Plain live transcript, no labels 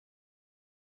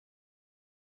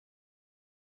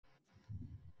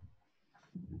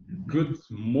Good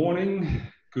morning,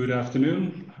 good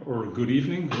afternoon, or good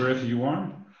evening, wherever you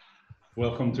are.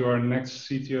 Welcome to our next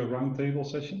CTO Roundtable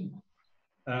session.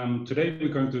 Today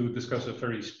we're going to discuss a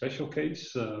very special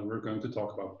case. We're going to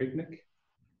talk about picnic.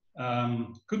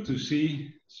 Good to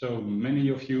see so many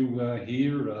of you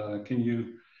here.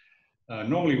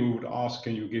 Normally we would ask,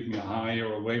 can you give me a hi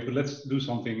or a wave, but let's do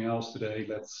something else today.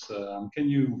 Can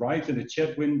you write in the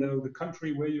chat window the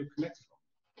country where you connect from?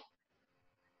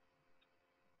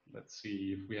 Let's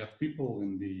see if we have people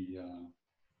in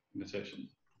the session.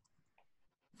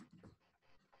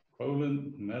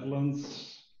 Poland,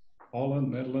 Netherlands,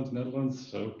 Holland,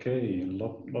 Netherlands. Okay, a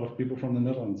lot of people from the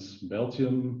Netherlands.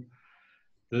 Belgium,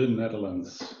 the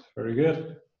Netherlands. Very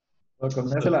good. Welcome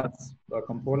Netherlands.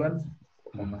 Welcome Poland.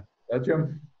 Welcome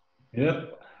Belgium. Yeah,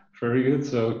 very good.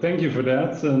 So thank you for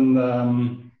that, and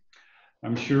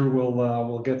I'm sure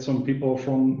we'll get some people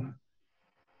from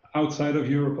outside of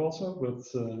Europe also, but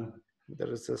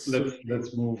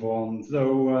let's move on. So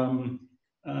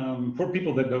for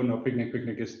people that don't know Picnic,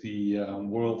 Picnic is the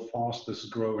world's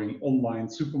fastest growing online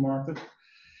supermarket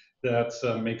that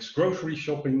makes grocery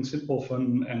shopping simple,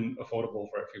 fun, and affordable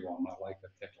for everyone. I like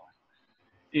that tagline.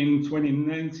 In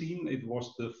 2019, it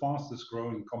was the fastest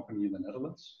growing company in the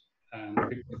Netherlands, and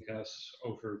Picnic has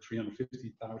over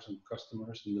 350,000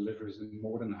 customers and delivers in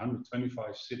more than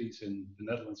 125 cities in the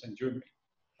Netherlands and Germany.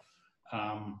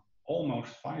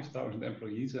 Almost 5,000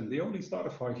 employees, and they only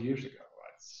started 5 years ago.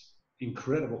 It's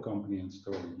incredible company and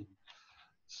story.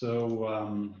 So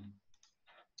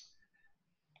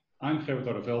I'm Gerbert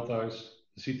Oude Velthuis,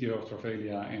 the CTO of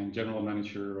Travelia and General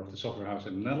Manager of the software house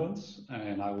in the Netherlands,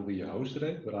 and I will be your host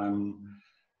today, but I'm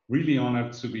really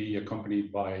honored to be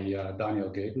accompanied by Daniel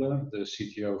Gebler, the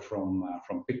CTO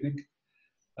from Picnic.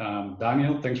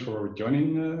 Daniel, thanks for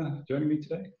joining me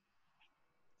today.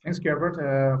 Thanks, Gerbert,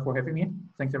 for having me.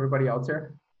 Thanks, everybody out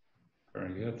there.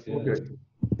 Very good. Yeah. Good.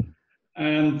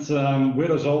 And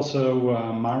with us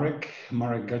also Marek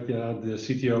Gajda, the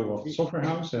CTO of the software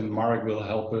house, and Marek will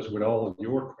help us with all of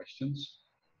your questions.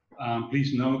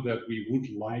 Please note that we would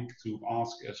like to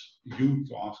ask as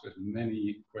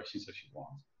many questions as you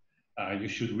want. You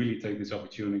should really take this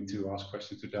opportunity to ask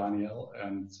questions to Daniel,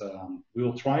 and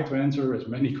we'll try to answer as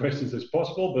many questions as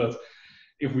possible, but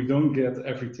if we don't get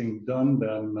everything done,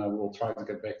 then we'll try to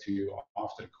get back to you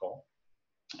after the call.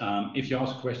 If you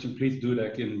ask a question, please do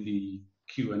that in the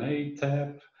Q&A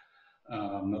tab,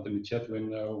 not in the chat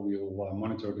window. We'll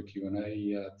monitor the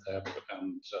Q&A tab,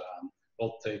 and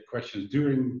we'll take questions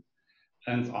during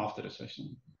and after the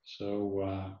session.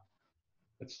 So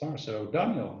let's start. So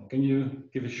Daniel, can you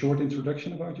give a short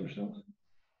introduction about yourself?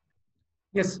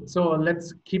 Yes, so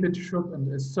let's keep it short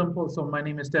and simple. So my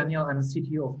name is Daniel. I'm the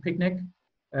CTO of Picnic.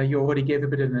 You already gave a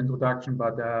bit of an introduction,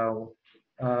 but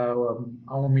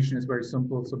our mission is very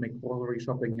simple, so make grocery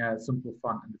shopping simple,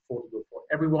 fun, and affordable for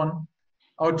everyone.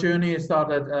 Our journey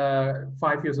started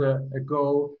 5 years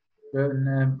ago in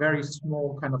a very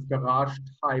small kind of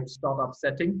garage-type startup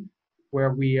setting, where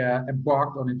we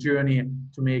embarked on a journey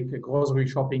to make grocery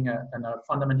shopping a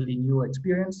fundamentally new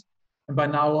experience. And by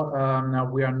now,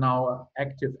 we are now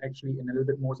active actually in a little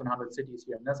bit more than 100 cities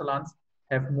here in the Netherlands,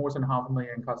 have more than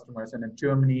 500,000 customers. And in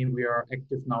Germany, we are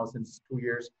active now since 2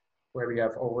 years, where we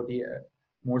have already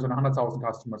more than 100,000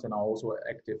 customers and are also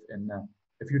active in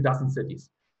a few dozen cities.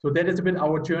 So that is a bit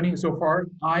our journey so far.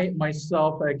 I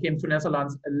myself came to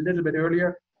Netherlands a little bit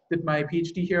earlier, did my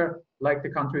PhD here, like the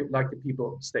country, like the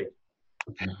people, stayed.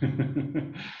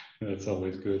 That's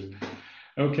always good.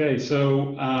 Okay,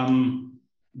 so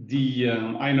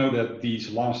I know that these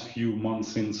last few months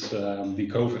since the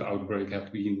COVID outbreak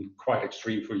have been quite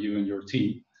extreme for you and your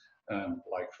team,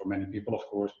 like for many people, of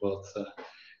course, but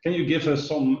can you give us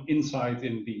some insight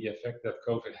in the effect that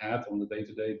COVID had on the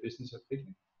day-to-day business at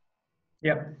Picnic?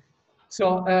 Yeah,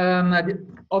 so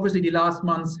obviously the last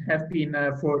months have been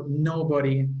for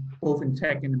nobody, both in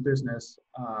tech and in business,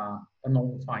 a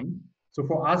normal time. So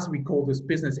for us, we call this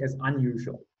business as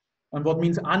unusual. And what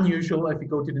means unusual, if you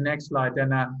go to the next slide, then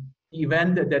the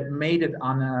event that made it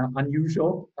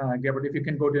unusual, Gerbert, if you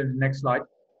can go to the next slide,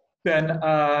 then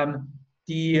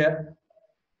the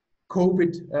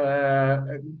COVID,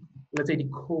 let's say the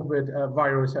COVID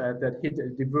virus that hit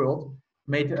the world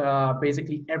made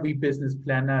basically every business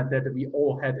plan that we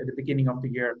all had at the beginning of the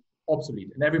year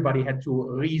obsolete. And everybody had to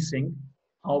rethink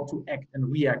how to act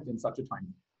and react in such a time.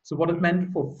 So what it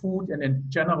meant for food and in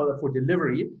general for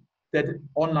delivery, that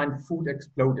online food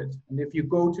exploded. And if you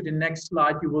go to the next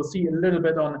slide, you will see a little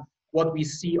bit on what we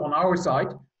see on our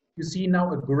side. You see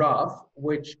now a graph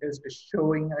which is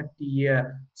showing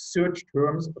the search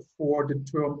terms for the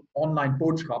term online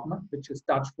boodschappen, which is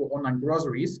Dutch for online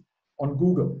groceries, on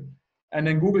Google. And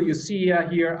then Google, you see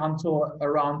here until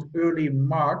around early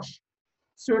March,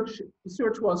 search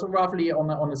was roughly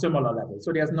on a similar level.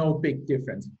 So there's no big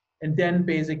difference. And then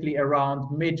basically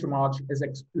around mid-March has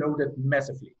exploded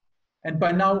massively. And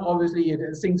by now, obviously,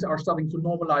 things are starting to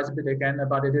normalize a bit again,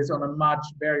 but it is on a much,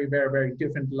 very, very, very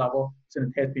different level than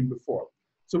it has been before.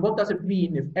 So what does it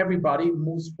mean if everybody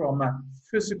moves from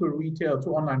physical retail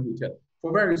to online retail?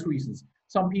 For various reasons.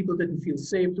 Some people didn't feel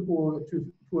safe to go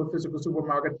to a physical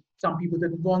supermarket. Some people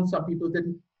didn't want, some people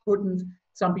couldn't.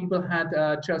 Some people had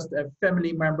just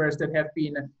family members that have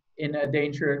been in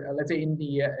danger, let's say in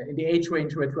the age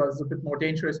range where it was a bit more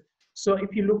dangerous. So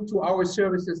if you look to our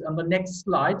services on the next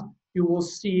slide, you will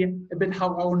see a bit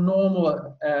how our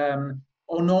normal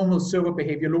server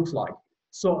behavior looks like.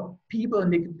 So people in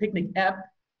the Picnic app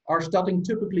are starting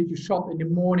typically to shop in the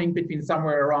morning between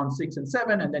somewhere around 6 and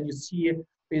 7, and then you see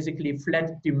basically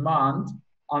flat demand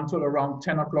until around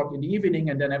 10 o'clock in the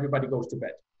evening, and then everybody goes to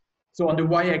bed. So on the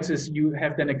y-axis, you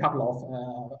have then a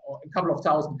couple of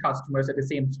thousand customers at the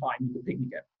same time in the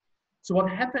Picnic app. So what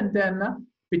happened then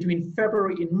between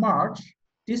February and March,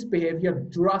 this behavior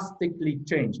drastically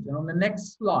changed. And on the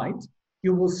next slide,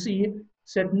 you will see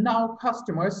that now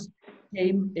customers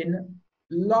came in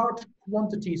large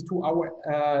quantities to our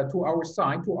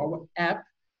site, to our app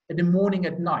in the morning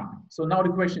at 9. So now the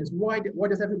question is, why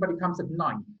does everybody come at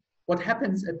 9? What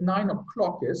happens at 9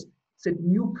 o'clock is that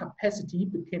new capacity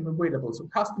became available. So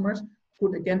customers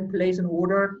could again place an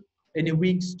order in a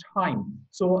week's time.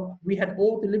 So we had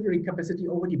all delivery capacity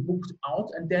already booked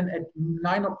out, and then at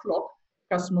 9 o'clock,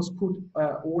 customers could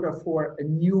order for a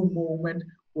new moment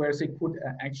where they could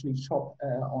actually shop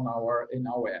in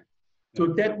our app. So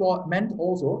that meant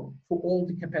also for all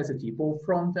the capacity, both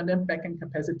front and then back end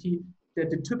capacity, that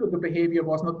the typical behavior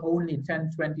was not only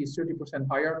 10, 20, 30%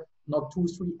 higher, not 2,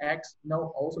 3x,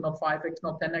 no, also not 5x,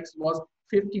 not 10x, it was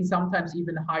 15, sometimes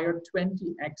even higher,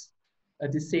 20x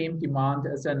the same demand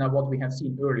as what we have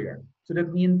seen earlier. So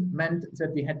that meant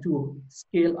that we had to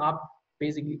scale up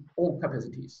basically all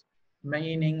capacities,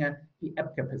 meaning the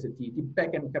app capacity, the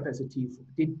backend capacity,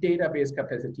 the database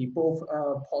capacity, both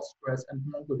Postgres and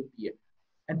MongoDB.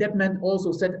 And that meant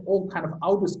also that all kind of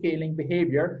auto-scaling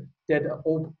behavior that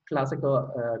old classical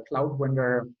cloud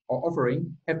vendor are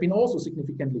offering have been also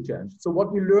significantly changed. So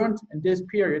what we learned in this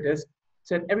period is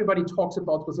that everybody talks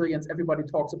about resilience, everybody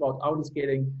talks about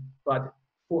auto-scaling, but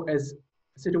for a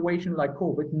situation like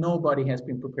COVID, nobody has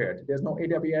been prepared. There's no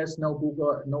AWS, no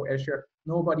Google, no Azure.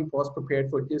 Nobody was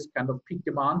prepared for this kind of peak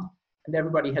demand, and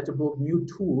everybody had to build new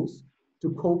tools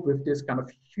to cope with this kind of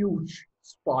huge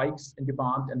spikes in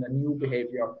demand and a new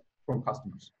behavior from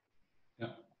customers.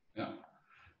 Yeah.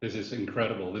 This is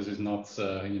incredible. This is not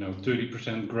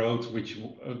 30% growth, which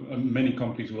many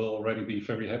companies will already be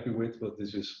very happy with, but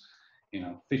this is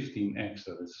 15x.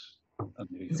 That is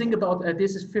amazing. Think about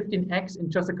this is 15x in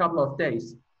just a couple of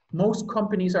days. Most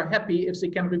companies are happy if they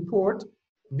can report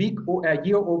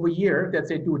year over year that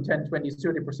they do 10, 20,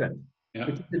 30%. Yeah.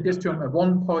 This term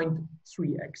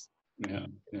 1.3x. Yeah.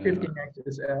 15x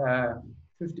is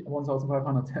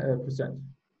 1,500%.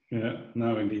 Yeah,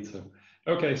 no, indeed so.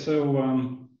 Okay, so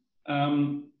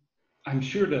I'm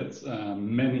sure that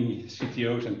many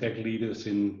CTOs and tech leaders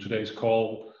in today's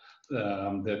call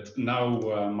that now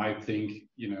might think,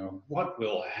 what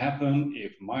will happen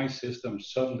if my system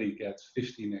suddenly gets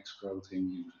 15x growth in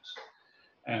users?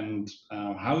 And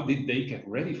how did they get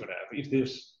ready for that?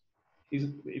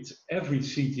 It's every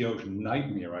CTO's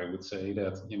nightmare, I would say,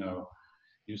 that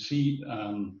you see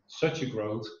such a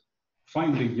growth.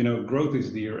 Finally, growth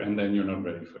is there, and then you're not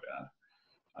ready for that.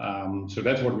 So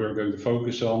that's what we're going to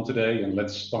focus on today, and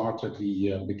let's start at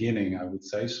the beginning, I would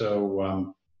say.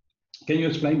 So can you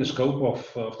explain the scope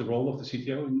of the role of the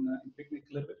CTO in Picnic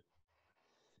a little bit?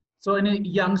 So in a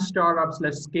young startups,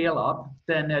 let's scale up,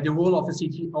 then the role of a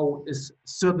CTO is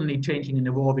certainly changing and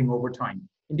evolving over time.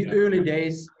 In the early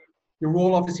days, the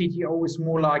role of a CTO is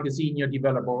more like a senior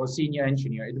developer or senior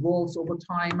engineer. It evolves over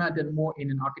time, then more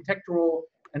in an architectural,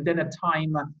 and then at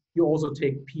time, you also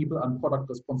take people and product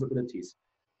responsibilities.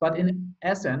 But in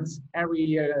essence,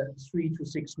 every 3 to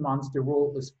 6 months, the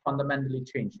role is fundamentally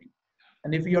changing.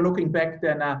 And if you're looking back,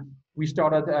 then we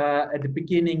started at the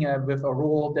beginning with a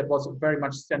role that was very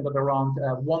much centered around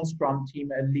one Scrum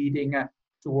team leading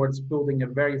towards building a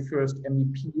very first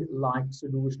MVP-like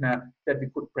solution that we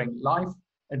could bring live.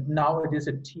 And now it is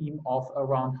a team of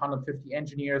around 150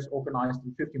 engineers organized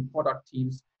in 15 product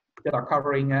teams that are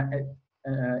covering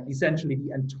essentially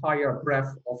the entire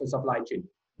breadth of a supply chain,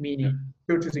 meaning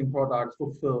purchasing products,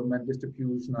 fulfillment,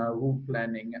 distribution, route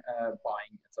planning,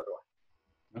 buying, etc.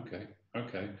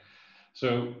 Okay.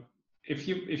 So if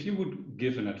you would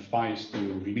give an advice to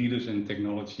leaders in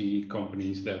technology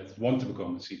companies that want to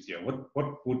become a CTO,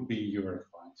 what would be your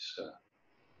advice?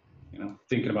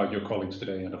 Thinking about your colleagues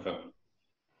today on the phone.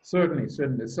 Certainly.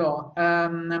 So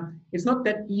it's not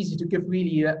that easy to give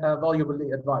really valuable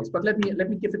advice, but let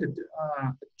me give it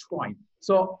a try.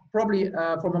 So probably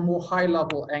from a more high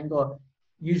level angle,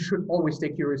 you should always stay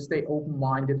curious, stay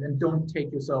open-minded, and don't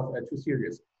take yourself too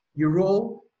serious. Your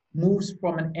role moves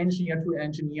from an engineer to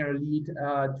engineer lead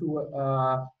to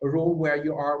a role where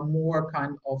you are more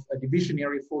kind of a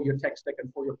visionary for your tech stack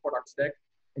and for your product stack,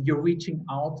 and you're reaching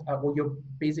out or you're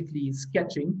basically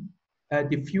sketching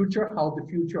the future, how the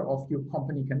future of your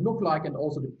company can look like, and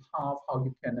also the path how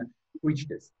you can reach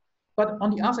this. But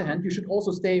on the other hand, you should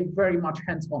also stay very much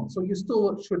hands-on. So you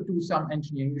still should do some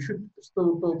engineering, you should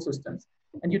still build systems,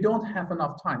 and you don't have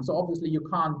enough time. So obviously you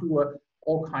can't do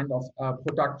all kind of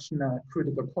production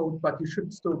critical code, but you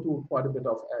should still do quite a bit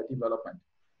of development.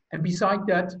 And beside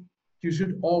that, you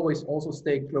should always also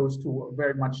stay close to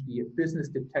very much the business,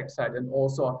 the tech side, and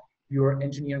also your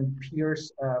engineering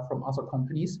peers from other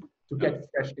companies to get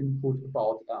fresh input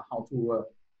about how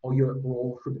your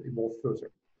role should evolve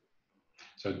further.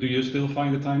 So do you still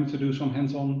find the time to do some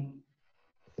hands-on?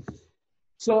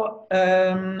 So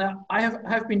I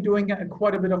have been doing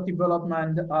quite a bit of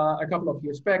development a couple of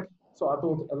years back. So I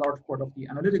built a large part of the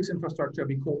analytics infrastructure.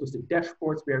 We call this the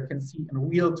dashboards, where you can see in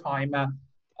real time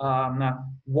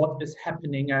what is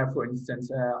happening, for instance,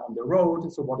 on the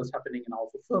road. So what is happening in our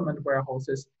fulfillment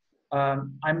warehouses.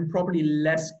 I'm probably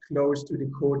less close to the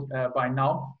code by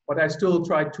now, but I still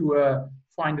try to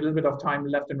find a little bit of time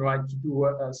left and right to do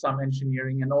some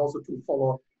engineering, and also to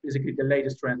follow basically the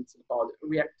latest trends about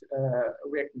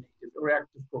reactive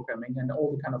programming, and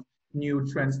all the kind of new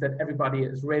trends that everybody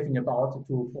is raving about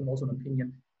to form also an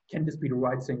opinion. Can this be the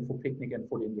right thing for Picnic and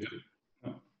for the industry?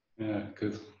 Yeah,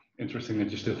 good. Interesting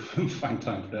that you still find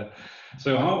time for that.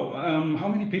 So how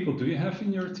many people do you have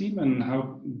in your team, and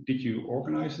how did you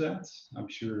organize that? I'm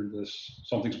sure there's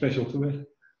something special to it.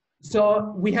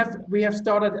 So we have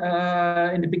started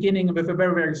in the beginning with a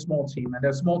very, very small team, and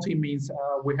a small team means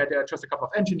we had just a couple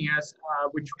of engineers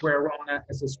which were run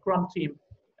as a Scrum team,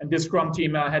 and this Scrum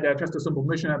team had just a simple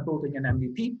mission of building an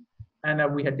MVP,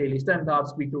 and we had daily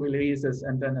stand-ups, weekly releases,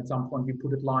 and then at some point we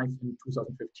put it live in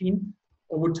 2015.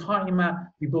 Over time,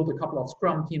 we built a couple of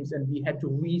Scrum teams, and we had to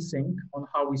rethink on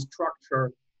how we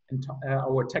structure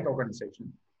our tech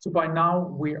organization. So by now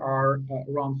we are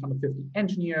around 150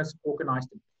 engineers organized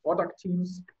in product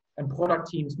teams, and product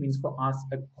teams means for us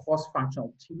a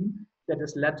cross-functional team that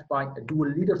is led by a dual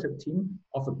leadership team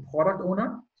of a product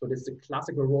owner. So this is a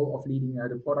classical role of leading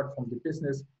the product from the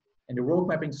business and the road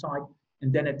mapping side,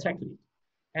 and then a tech lead.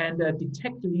 And the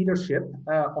tech leadership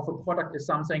of a product is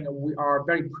something we are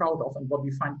very proud of, and what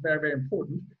we find very, very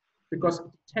important, because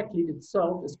the tech lead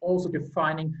itself is also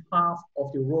defining half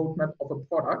of the roadmap of a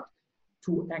product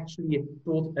to actually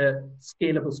build a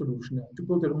scalable solution, to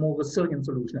build a more resilient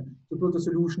solution, to build a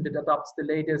solution that adopts the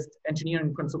latest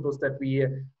engineering principles that we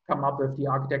come up with, the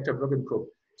architecture working group.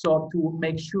 So to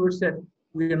make sure that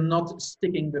we are not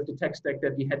sticking with the tech stack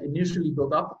that we had initially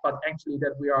built up, but actually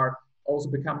that we are also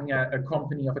becoming a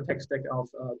company of a tech stack of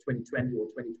 2020 or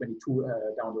 2022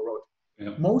 down the road.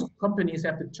 Yeah. Most companies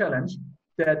have the challenge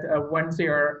that when they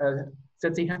are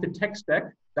that they have the tech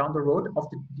stack down the road of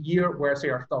the year where they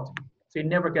are starting. They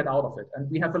never get out of it. And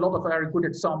we have a lot of very good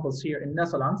examples here in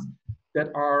Netherlands that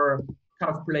are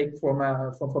kind of plagued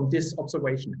from this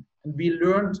observation. And we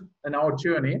learned in our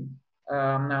journey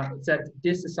that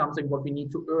this is something what we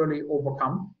need to early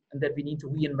overcome, and that we need to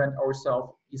reinvent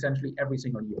ourselves essentially every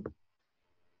single year.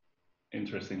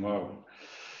 Interesting, wow.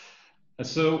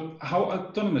 So how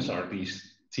autonomous are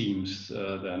these teams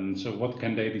then? So what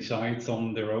can they decide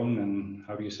on their own, and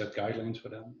how do you set guidelines for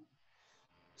them?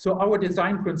 So our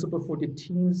design principle for the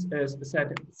teams is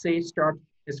that they start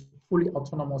as fully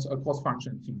autonomous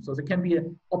cross-functional teams. So they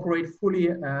can operate fully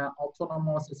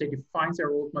autonomous as they define their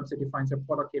roadmaps, they define their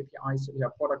product KPIs, their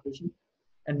product vision,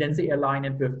 and then they align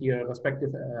it with the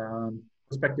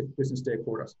respective business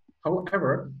stakeholders.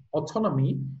 However,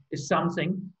 autonomy is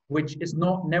something which is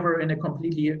never in a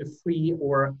completely free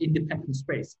or independent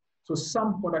space. So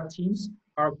some product teams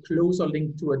are closer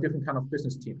linked to a different kind of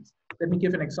business teams. Let me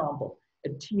give an example. A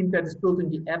team that is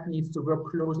building the app needs to work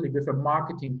closely with a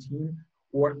marketing team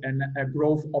or a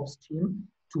growth ops team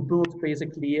to build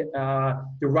basically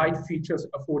the right features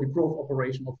for the growth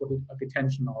operation or for the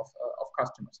retention of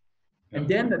customers. And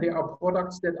then there are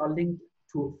products that are linked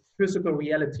to physical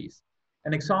realities.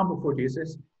 An example for this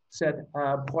is that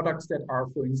products that are,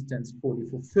 for instance, for the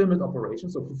fulfillment operation.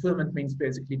 So fulfillment means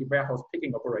basically the warehouse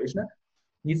picking operation.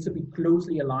 needs to be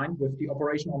closely aligned with the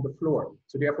operation on the floor.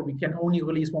 So therefore, we can only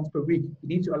release once per week.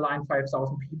 We need to align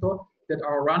 5,000 people that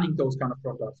are running those kind of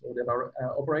products or that are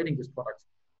operating these products.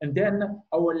 And then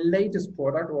our latest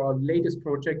product or our latest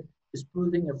project is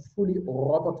building a fully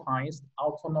robotized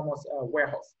autonomous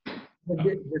warehouse. And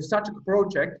with such a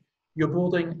project, you're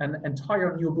building an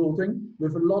entire new building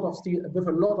with a lot of steel, with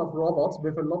a lot of robots,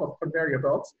 with a lot of conveyor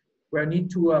belts, where I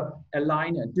need to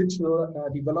align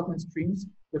digital development streams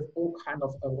with all kind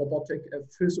of robotic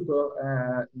physical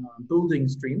building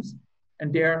streams.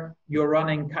 And there you're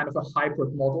running kind of a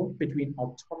hybrid model between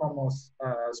autonomous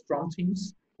Scrum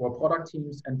teams or product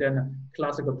teams and then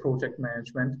classical project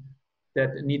management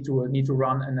that need to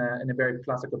run in a very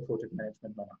classical project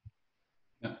management manner.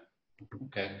 Yeah.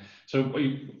 Okay. So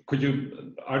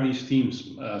are these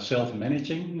teams self-managed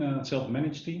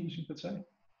teams, you could say?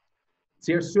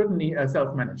 They are certainly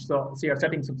self-managed. So they are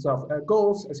setting themselves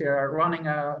goals. They are running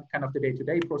kind of the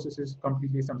day-to-day processes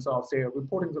completely themselves. They are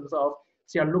reporting themselves.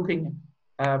 They are looking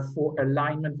for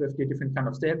alignment with the different kind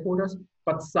of stakeholders.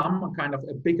 But some kind of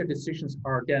bigger decisions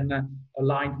are then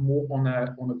aligned more on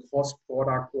a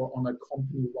cross-product or on a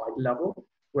company-wide level,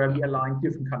 where we align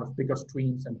different kind of bigger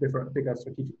streams and bigger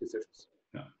strategic decisions.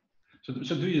 Yeah.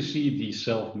 So do you see these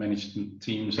self-managed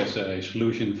teams as a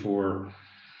solution for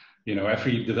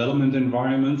every development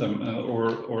environment,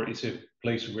 or is it a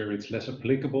place where it's less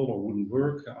applicable or wouldn't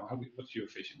work? What's your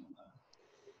vision on that?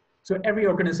 So every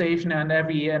organization and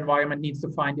every environment needs to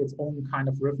find its own kind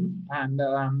of rhythm. And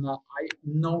I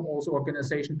know also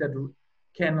organizations that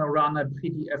can run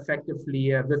pretty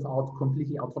effectively without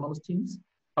completely autonomous teams.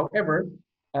 However,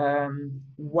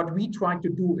 what we try to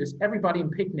do is everybody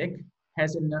in Picnic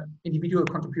has an individual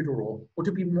contributor role. Or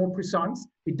to be more precise,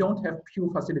 we don't have pure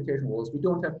facilitation roles. We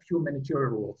don't have pure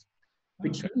managerial roles,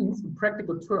 which means in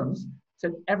practical terms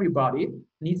that everybody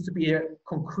needs to be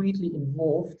concretely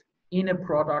involved in a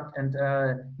product and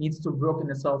needs to work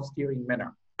in a self-steering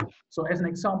manner. So as an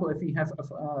example, if we have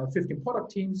 15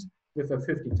 product teams with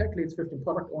 50 tech leads, 15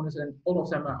 product owners, and all of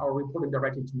them are reporting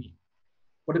directly to me.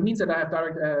 What it means that I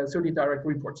have 30 direct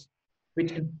reports,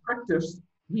 which in practice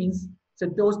means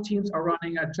that those teams are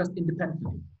running just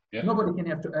independently. Yeah. Nobody can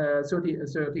have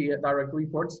 30 direct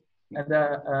reports and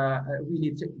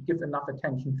really give enough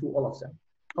attention to all of them.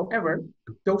 However,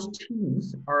 those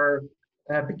teams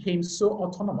became so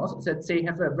autonomous that they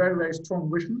have a very, very strong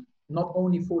vision, not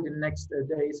only for the next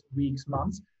days, weeks,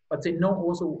 months, but they know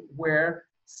also where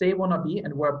they want to be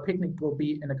and where Picnic will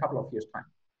be in a couple of years' time.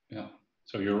 Yeah.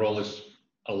 So your role is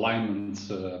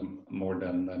alignment more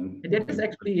than. And that is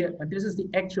actually this is the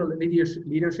actual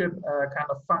leadership kind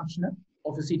of function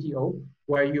of a CTO,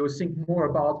 where you think more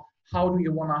about how do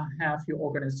you want to have your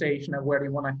organization and where do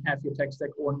you want to have your tech stack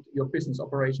or your business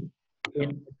operation in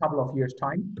a couple of years'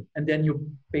 time, and then you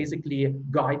basically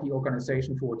guide the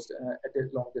organization towards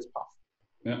along this path.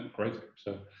 Yeah, great.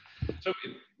 So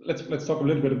let's talk a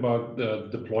little bit about the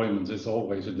deployments. It's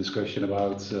always a discussion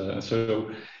about.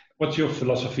 So, what's your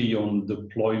philosophy on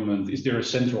deployment? Is there a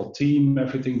central team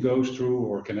everything goes through,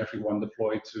 or can everyone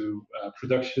deploy to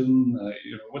production?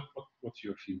 What's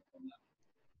your view on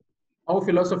that? Our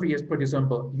philosophy is pretty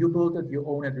simple. You build it, you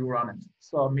own it, you run it.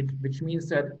 So, which means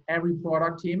that every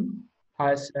product team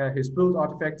has his build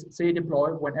artifacts. They deploy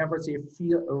whenever they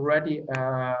feel ready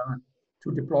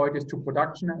to deploy this to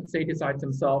production. They decide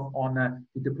themselves on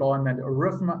the deployment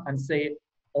rhythm, and they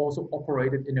also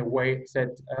operate it in a way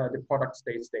that the product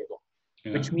stays stable.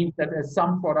 Yeah. Which means that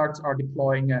some products are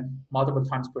deploying multiple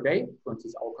times per day. For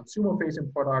instance, our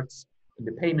consumer-facing products in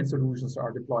the payment solutions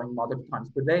are deploying multiple times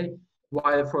per day.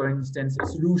 While, for instance,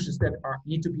 solutions that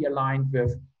need to be aligned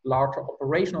with larger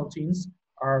operational teams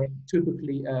are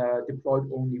typically deployed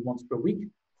only once per week.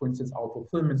 For instance, our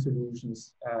fulfillment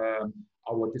solutions,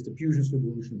 our distribution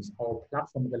solutions, our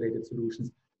platform-related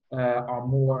solutions are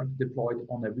more deployed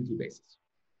on a weekly basis.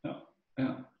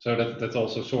 Yeah. So that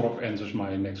also sort of answers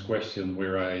my next question,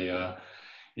 where I,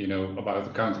 about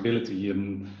accountability,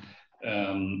 and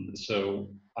so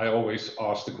I always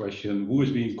ask the question: who is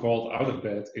being called out of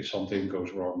bed if something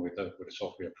goes wrong with a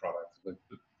software product? But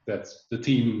that's the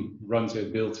team runs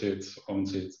it, builds it,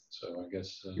 owns it. So I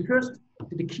guess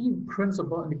the key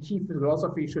principle and the key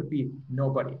philosophy should be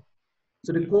nobody.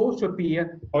 So the goal should be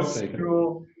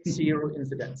zero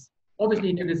incidents.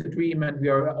 Obviously, it is a dream, and we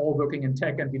are all working in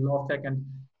tech, and we love tech, and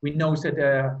we know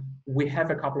that we have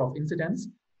a couple of incidents.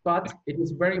 But it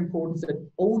is very important that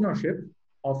ownership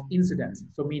of incidents,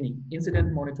 so meaning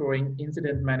incident monitoring,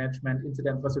 incident management,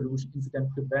 incident resolution, incident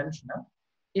prevention,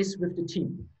 is with the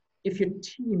team. If your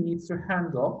team needs to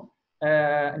handle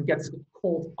and gets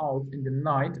called out in the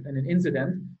night in an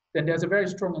incident, then there's a very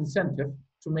strong incentive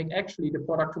to make actually the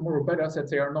product tomorrow better, so that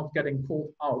they are not getting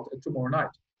pulled out tomorrow night.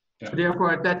 Yeah. So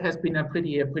therefore, that has been a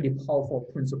pretty powerful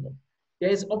principle. There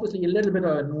is obviously a little bit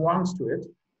of a nuance to it,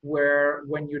 where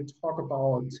when you talk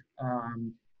about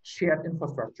shared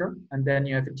infrastructure, and then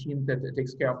you have a team that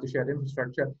takes care of the shared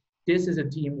infrastructure, this is a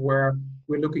team where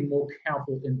we're looking more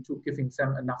careful into giving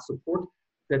them enough support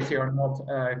that they are not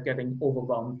getting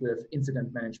overwhelmed with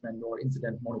incident management or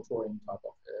incident monitoring type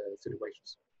of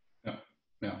situations.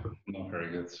 Yeah, no, very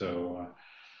good. So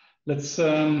let's,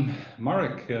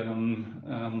 Marek,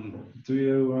 do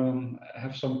you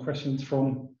have some questions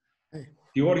from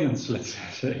the audience, let's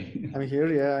say? I'm here.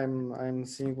 Yeah, I'm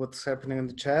seeing what's happening in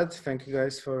the chat. Thank you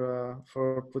guys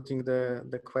for putting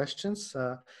the questions.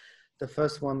 The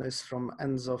first one is from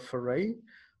Enzo Ferrey.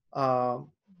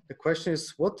 The question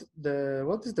is, what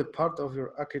is the part of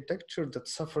your architecture that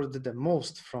suffered the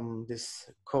most from this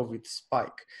COVID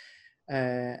spike?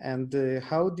 And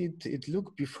how did it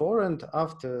look before and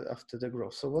after the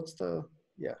growth? So that's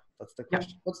the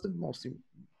question. What's the most important?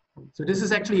 So this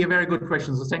is actually a very good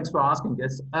question. So thanks for asking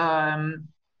this.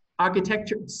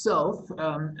 Architecture itself.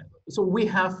 So we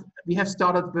have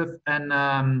started with an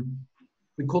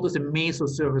we call this a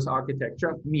meso-service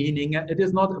architecture, meaning it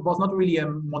was not really a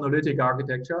monolithic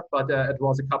architecture, but it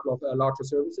was a couple of larger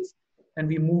services, and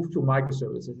we moved to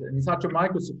microservices. And such a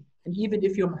microservice, and even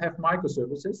if you have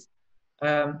microservices,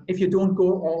 if you don't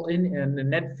go all in the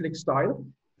Netflix style,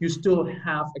 you still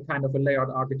have a kind of a layered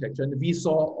architecture. And we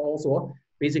saw also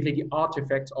basically the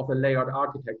artifacts of a layered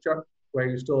architecture, where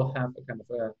you still have a kind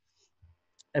of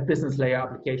a business layer,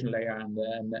 application layer, and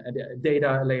a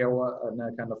data layer, and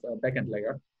a kind of a backend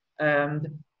layer. And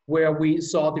where we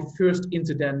saw the first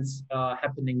incidents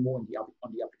happening more on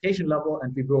the application level,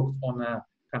 and we worked on a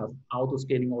kind of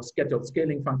auto-scaling or scheduled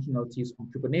scaling functionalities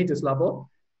on Kubernetes level,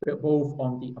 both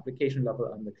on the application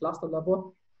level and the cluster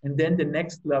level. And then the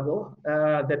next level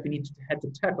that we had to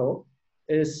tackle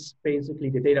is basically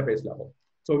the database level.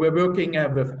 So we're working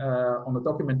on the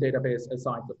document database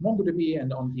side with MongoDB,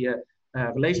 and on the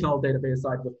relational database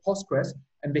side with Postgres,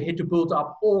 and we had to build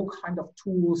up all kind of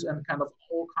tools and kind of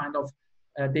all kind of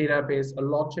database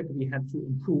logic we had to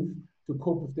improve to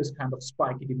cope with this kind of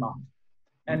spiky demand.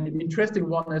 And the interesting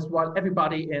one is, while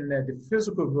everybody in the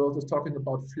physical world is talking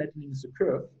about flattening the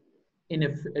curve, in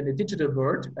a digital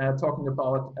world, talking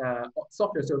about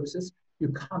software services, you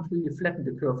can't really flatten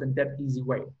the curve in that easy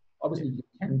way. Obviously, you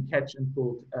can cache and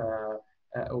build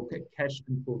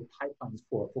pipelines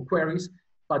for queries,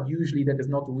 but usually that is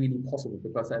not really possible,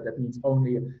 because that means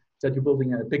only that you're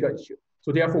building a bigger issue.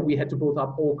 So therefore, we had to build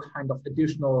up all kind of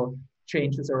additional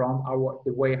changes around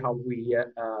the way how we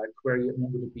query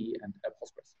MongoDB and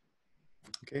Postgres.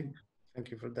 Okay, thank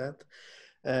you for that.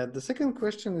 The second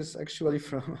question is actually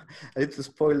from a little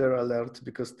spoiler alert,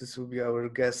 because this will be our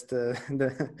guest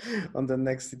on the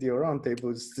next CTO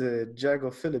Roundtable. It's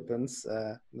Jago Philippines.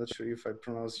 Not sure if I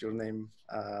pronounce your name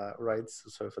right, so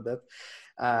sorry for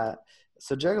that.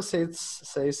 So Jago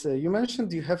says you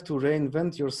mentioned you have to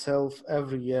reinvent yourself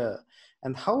every year.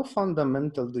 And how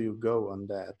fundamental do you go on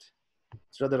that?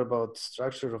 It's rather about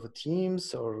structure of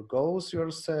teams or goals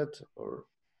you're set, or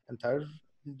entirely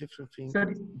different things? So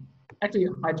actually,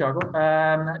 hi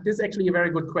Jago. This is actually a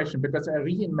very good question, because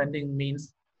reinventing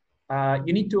means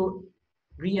you need to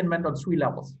reinvent on 3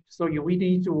 levels. So you really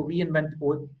need to reinvent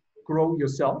or grow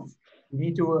yourself. You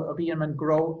need to reinvent,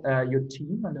 grow your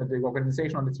team and the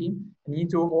organization on the team. And you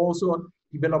need to also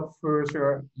develop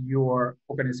further your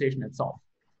organization itself.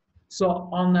 So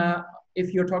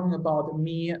if you're talking about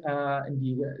me in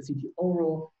the CTO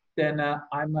role, then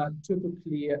I'm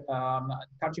typically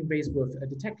touching base with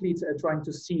the tech leads, trying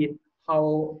to see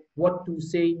what do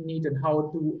they need, and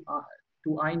how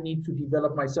do I need to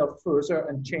develop myself further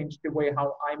and change the way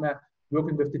how I'm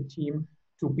working with the team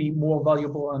to be more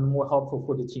valuable and more helpful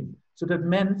for the team. So that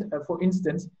meant, for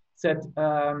instance, that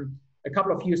a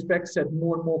couple of years back, that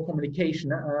more and more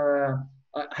communication,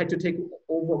 I had to take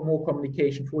over more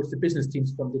communication towards the business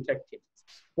teams from the tech teams.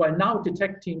 While now the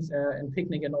tech teams and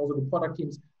Picnic and also the product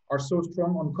teams are so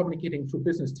strong on communicating to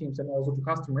business teams and also to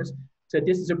customers, so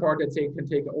this is a part that they can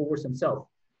take over themselves.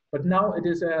 But now it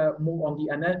is more on the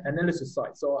analysis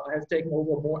side. So I have taken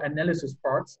over more analysis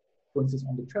parts, for instance,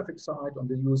 on the traffic side, on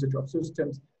the usage of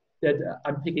systems, that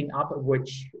I'm picking up,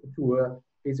 which to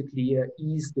basically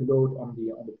ease the load on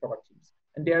the product teams.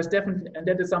 And there's definitely, and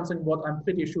that is something what I'm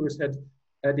pretty sure is that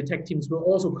the tech teams will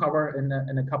also cover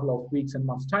in a couple of weeks and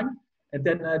months' time. And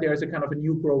then there's a kind of a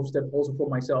new growth step also for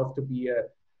myself to be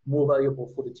more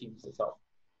valuable for the teams itself.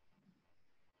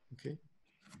 Okay,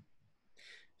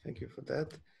 thank you for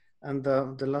that. And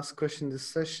the last question in this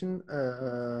session,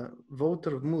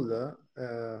 Wouter Müller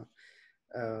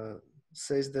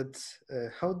says that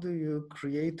how do you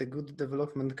create a good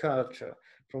development culture?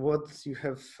 From what you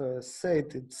have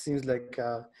said, it seems like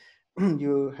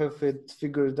you have it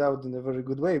figured out in a very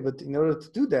good way, but in order to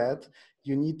do that,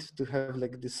 you need to have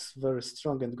like this very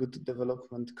strong and good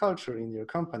development culture in your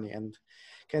company. And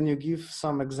can you give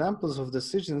some examples of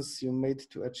decisions you made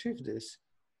to achieve this?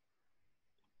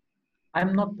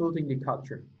 I'm not building the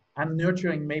culture. I'm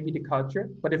nurturing maybe the culture,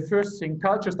 but the first thing,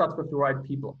 culture starts with the right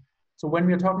people. So when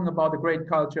we're talking about a great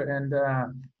culture and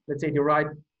let's say the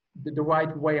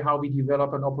right way how we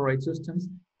develop and operate systems,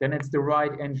 then it's the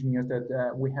right engineers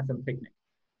that we have in Picnic.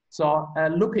 So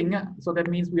so that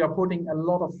means we are putting a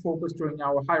lot of focus during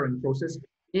our hiring process.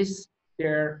 Is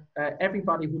there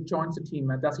everybody who joins the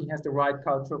team, does he has the right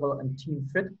cultural and team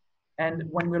fit? And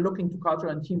when we're looking to culture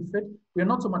and team fit, we're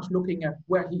not so much looking at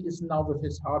where he is now with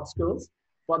his hard skills,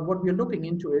 but what we're looking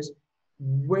into is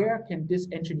where can this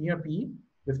engineer be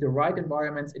with the right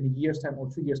environments in a year's time or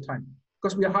 2 years' time?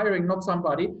 Because we are hiring not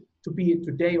somebody to be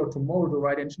today or tomorrow the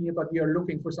right engineer, but we are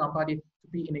looking for somebody to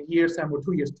be in a year's time or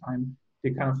 2 years' time,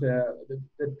 the kind of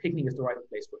the Picnic is the right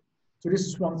place for it. So this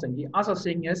is one thing. The other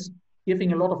thing is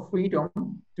giving a lot of freedom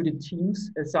to the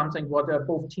teams is something what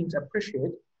both teams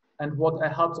appreciate and what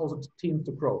helps also teams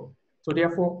to grow. So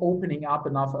therefore, opening up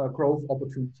enough growth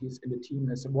opportunities in the team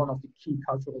is one of the key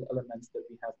cultural elements that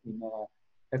we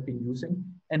have been using.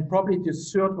 And probably the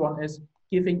third one is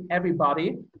giving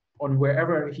everybody on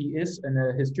wherever he is in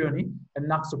his journey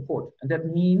enough support. And that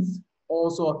means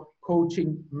also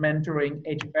coaching, mentoring,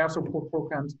 HR support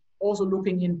programs, also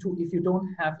looking into if you don't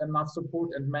have enough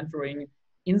support and mentoring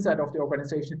inside of the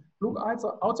organization, look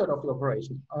outside of the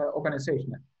organization.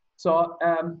 So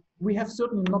we have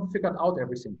certainly not figured out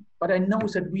everything, but I know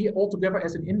that we all together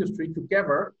as an industry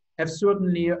together have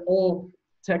certainly all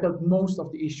tackled most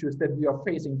of the issues that we are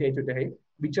facing day to day.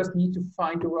 We just need to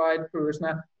find the right person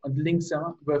and link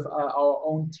them with our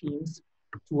own teams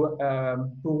to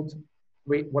build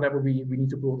whatever we need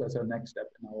to build as our next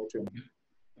step in our journey.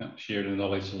 Yeah, share the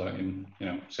knowledge in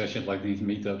sessions like these,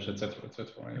 meetups, etc., etc.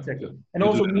 Yeah. Exactly, and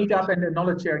also meetup and the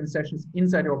knowledge sharing sessions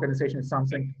inside the organization is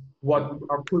something what we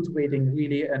are cultivating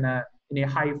really in a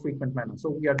high frequent manner. So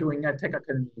we are doing a Tech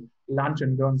Academy lunch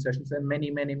and learn sessions and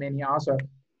many other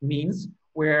means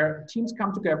where teams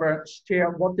come together, share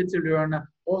what did they learn,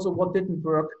 also what didn't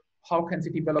work, how can they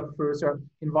develop further,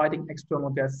 inviting external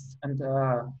guests, and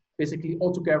basically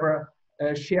all together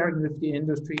sharing with the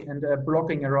industry and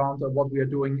blogging around what we are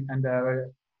doing and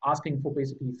asking for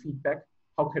basically feedback.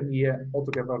 How can we all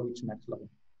together reach the next level?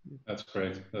 That's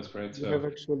great. That's great. You have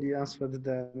actually answered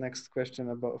the next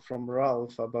question from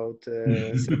Ralph about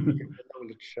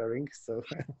knowledge sharing. So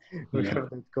we have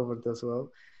that covered as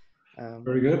well.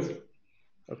 Very good.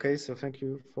 Okay, so thank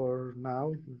you for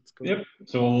now. Let's go. Yep.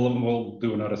 So we'll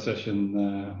do another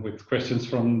session with questions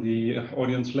from the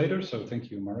audience later. So thank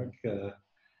you, Marek.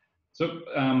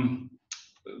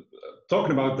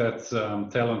 Talking about that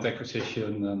talent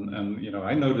acquisition, and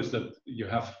I noticed that you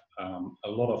have a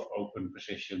lot of open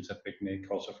positions at Picnic,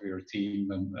 also for your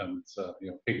team, and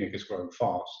Picnic is growing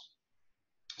fast.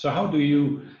 So how do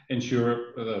you ensure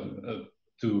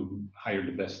to hire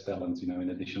the best talent? In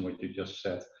addition to what you just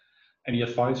said, any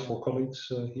advice for colleagues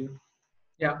here?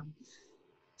 Yeah.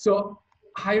 So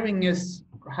hiring is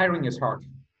hard.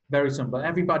 Very simple.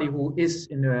 Everybody who is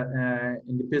in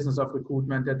the business of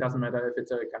recruitment, it doesn't matter if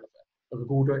it's a kind of a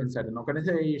recruiter inside an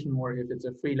organization or if it's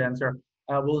a freelancer,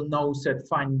 will know that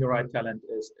finding the right talent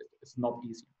is not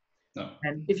easy. No.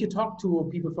 And if you talk to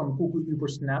people from Google, Uber,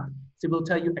 Snap, they will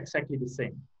tell you exactly the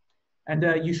same. And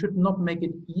you should not make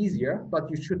it easier, but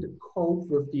you should cope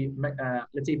with the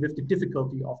let's say with the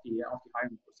difficulty of the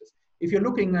hiring process. If you're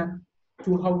looking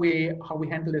to how we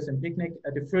handle this in Picnic,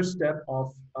 the first step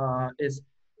is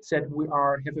that we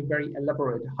have a very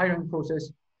elaborate hiring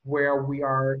process where we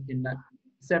are in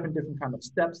 7 different kind of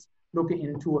steps looking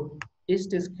into, is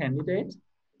this candidate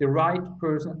the right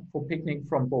person for Picnic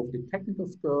from both the technical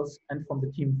skills and from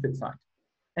the team fit side.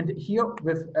 And here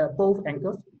with both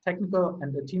angles, technical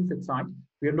and the team fit side,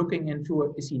 we are looking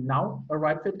into, is he now a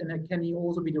right fit, and can he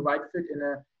also be the right fit in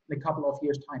a couple of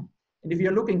years time. And if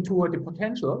you're looking toward the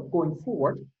potential going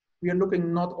forward, we are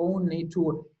looking not only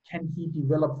to can he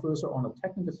develop further on the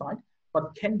technical side,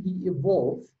 but can he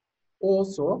evolve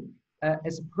also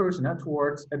as a person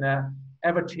towards an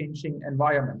ever-changing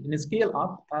environment. In a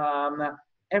scale-up,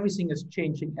 everything is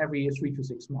changing every 3 to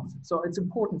 6 months. So it's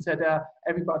important that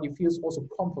everybody feels also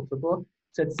comfortable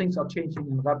that things are changing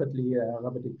and rapidly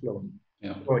growing.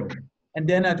 Yeah. And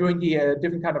then during the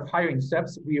different kind of hiring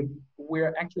steps,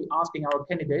 we're actually asking our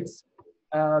candidates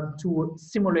to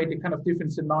simulate the kind of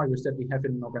different scenarios that we have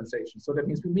in an organization. So that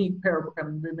means we make pair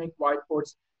programming, we make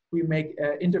whiteboards, we make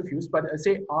interviews, but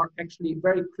they are actually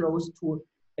very close to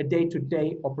a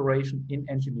day-to-day operation in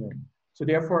engineering. So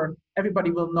therefore,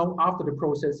 everybody will know after the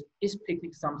process, is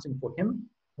Picnic something for him?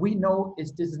 We know,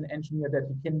 is this an engineer that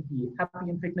he can be happy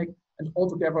in Picnic? And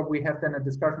altogether, we have then a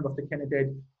discussion with the candidate.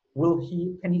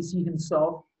 Can he see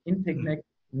himself in Picnic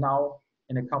now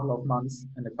in a couple of months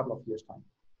and a couple of years' time?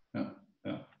 Yeah,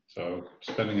 yeah. So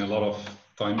spending a lot of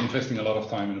time, investing a lot of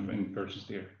time in persons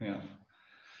there. Yeah,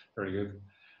 very good.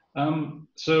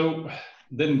 So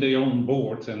then they on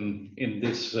board, and in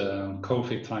this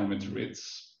COVID time,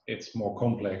 it's more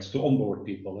complex to onboard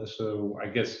people. So I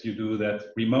guess you do that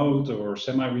remote or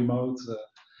semi-remote.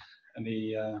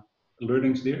 Any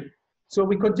learnings there? So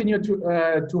we continue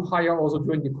to hire also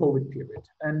during the COVID period,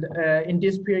 and in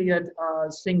this period,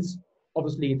 things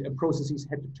obviously the processes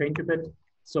had to change a bit.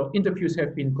 So interviews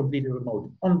have been completely remote,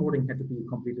 onboarding had to be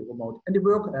completely remote, and the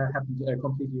work happened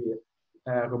completely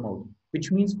remote.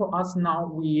 Which means for us now,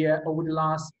 we over the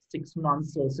last 6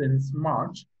 months, so since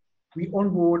March, we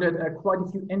onboarded quite a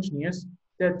few engineers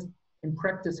that in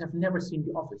practice have never seen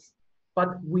the office. But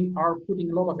we are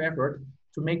putting a lot of effort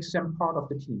to make them part of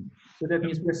the team. So that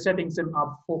means we're setting them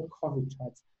up for coffee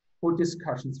chats, for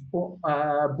discussions, for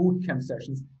boot camp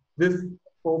sessions with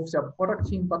both their product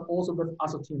team, but also with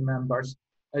other team members,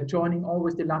 joining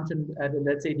always the lunch and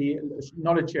let's say the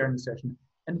knowledge sharing session,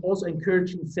 and also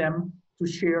encouraging them to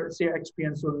share their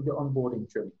experience on the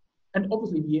onboarding journey. And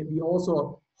obviously, we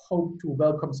also hope to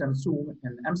welcome them soon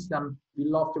in Amsterdam. We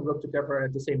love to work together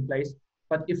at the same place.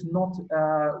 But if not,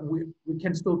 we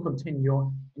can still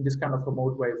continue in this kind of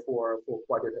remote way for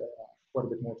quite a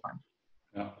bit more time.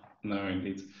 Yeah, no,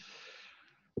 indeed.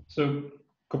 So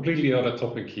completely other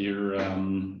topic here.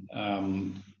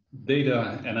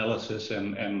 Data analysis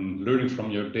and learning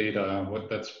from your data.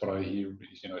 That's what I hear.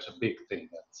 Is a big thing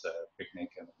at Picnic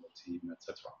and the team,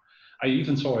 etc. I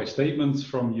even saw a statement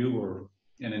from you, or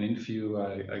in an interview,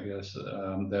 I guess,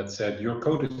 that said your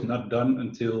code is not done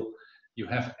until you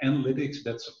have analytics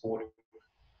that support it.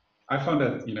 I found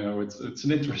that it's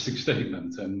an interesting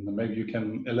statement, and maybe you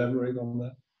can elaborate on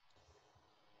that.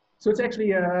 So it's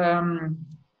actually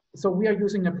so we are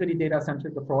using a pretty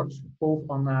data-centric approach, both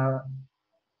on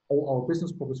all our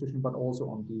business proposition, but also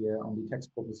on the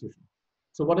text proposition.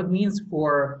 So what it means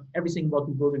for everything what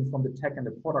we're building from the tech and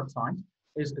the product side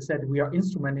is that we are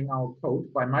instrumenting our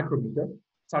code by micrometer,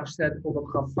 such that over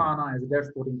Grafana as a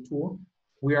dashboarding tool,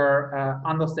 we are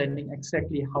understanding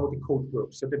exactly how the code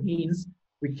works. So that means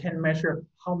we can measure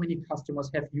how many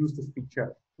customers have used this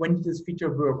feature, when did this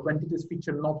feature work, when did this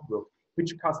feature not work,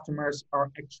 which customers are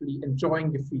actually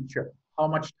enjoying the feature, how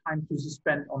much time do they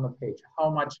spend on the page, how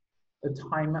much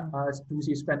time do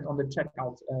they spend on the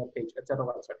checkout page, etc.,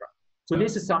 etc. So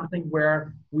this is something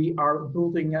where we are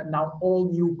building now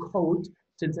all new code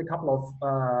since a couple of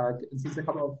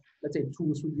let's say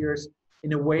 2 or 3 years,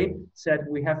 in a way that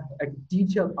we have a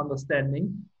detailed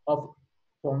understanding of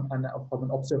from an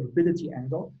observability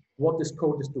angle what this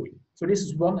code is doing. So this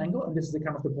is one angle, and this is the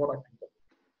kind of the product angle.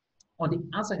 On the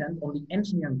other hand, on the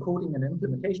engineering, coding, and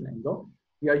implementation angle,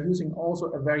 we are using also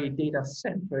a very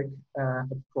data-centric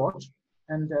approach,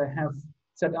 and have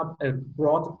set up a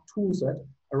broad tool set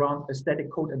around a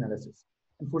static code analysis.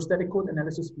 And for static code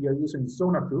analysis, we are using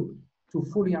Sonar Group to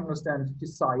fully understand the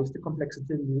size, the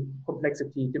complexity,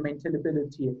 the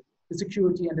maintainability, the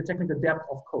security, and the technical depth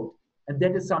of code. And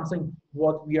that is something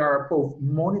what we are both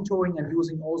monitoring and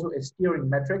using also as steering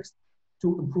metrics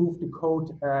to improve the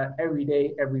code every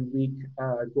day, every week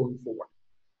going forward.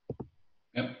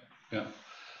 Yeah.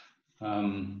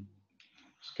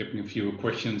 Skipping a few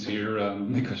questions here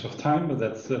because of time, but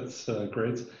that's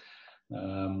great,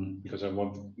 because I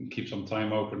want to keep some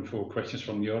time open for questions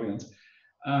from the audience.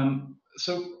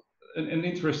 So an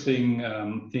interesting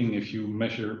thing, if you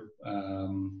measure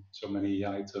so many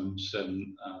items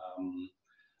and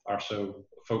are so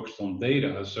focused on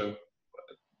data, so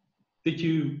did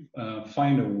you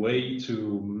find a way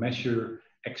to measure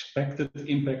expected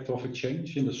impact of a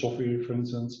change in the software, for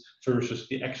instance, versus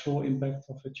the actual impact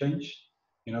of a change?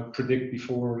 Predict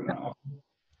before and after?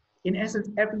 In essence,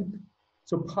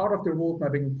 so part of the road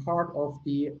mapping, part of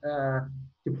the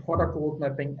product road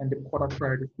mapping and the product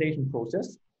prioritization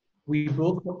process, we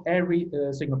build for every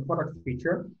single product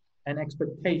feature an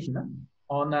expectation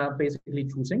on basically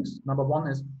 2 things. Number 1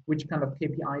 is which kind of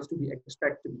KPIs do we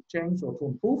expect to be changed or to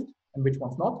improve, and which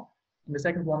ones not. And the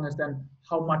second one is then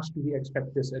how much do we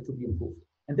expect this to be improved.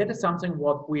 And that is something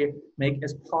what we make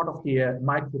as part of the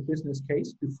micro business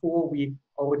case before we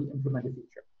already implement a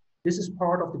feature. This is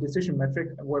part of the decision metric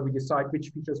where we decide which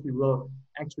features we will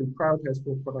actually prioritize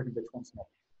for product and which ones not.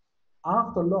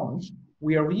 After launch,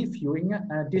 we are reviewing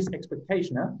this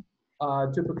expectation,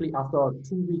 typically after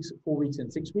 2 weeks, 4 weeks,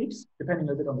 and 6 weeks, depending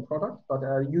a bit on the product, but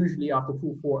usually after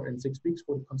 2, 4, and 6 weeks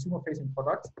for the consumer-facing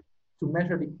products, to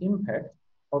measure the impact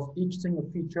of each single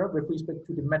feature with respect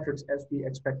to the metrics as we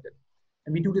expected.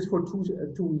 And we do this for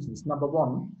two reasons. Number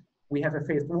one, we have a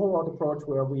phased rollout approach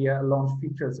where we launch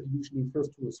features usually first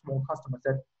to a small customer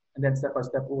set and then step by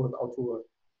step roll it out to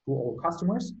all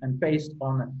customers. And based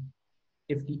on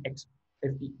if the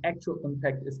actual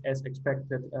impact is as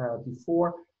expected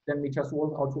before, then we just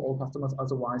roll it out to all customers.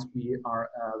 Otherwise, we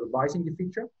are revising the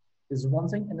feature. This is one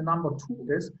thing. And the number two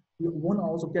is we want to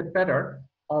also get better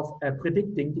of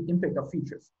predicting the impact of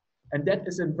features. And that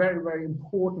is a very, very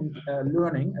important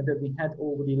learning that we had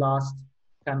over the last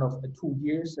kind of 2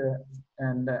 years.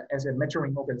 And as a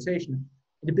maturing organization,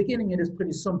 in the beginning, it is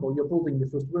pretty simple. You're building the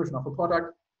first version of a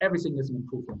product. Everything is an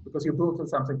improvement because you built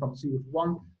something from zero to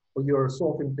one, or you're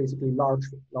solving basically large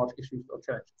issues or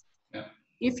challenges. Yeah.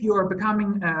 If you're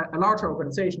becoming a larger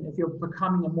organization, if you're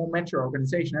becoming a more mature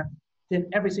organization, then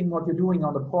everything what you're doing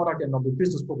on the product and on the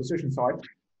business proposition side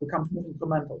becomes more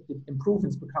incremental. The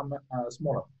improvements become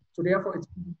smaller. So therefore, it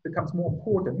becomes more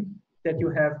important that you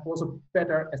have also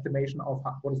better estimation of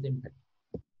what is the impact.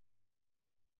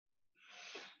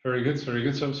 Very good, very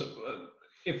good. So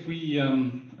if we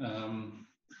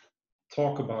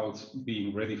talk about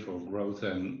being ready for growth,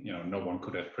 and no one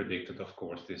could have predicted, of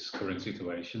course, this current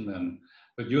situation,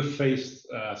 but you've faced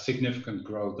significant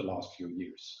growth the last few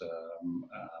years,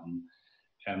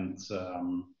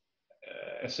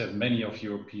 as said, many of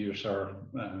your peers are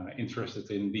interested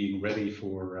in being ready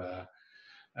for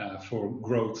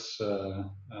growth,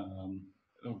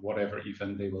 whatever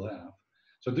event they will have.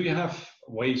 So do you have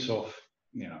ways of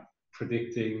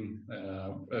predicting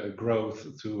growth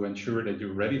to ensure that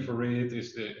you're ready for it?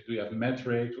 Do you have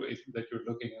metrics that you're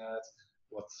looking at?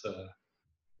 What's your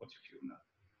view now?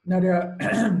 Now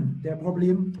there are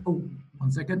probably, oh,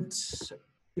 1 second,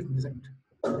 give me a second.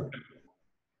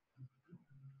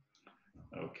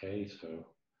 Okay, so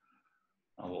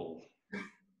I will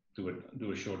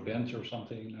do a short bench or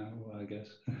something now, I guess.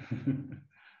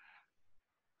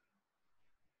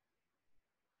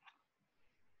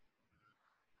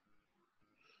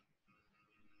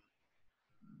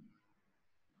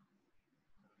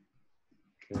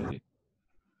 Okay.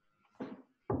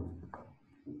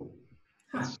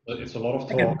 It's a lot of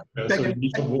talk, so you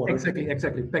need some water.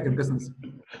 Exactly, back in business.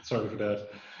 Sorry for that.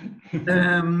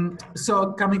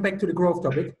 So coming back to the growth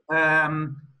topic,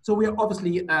 so we are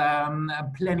obviously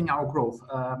planning our growth,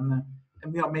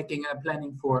 and we are making a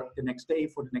planning for the next day,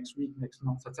 for the next week, next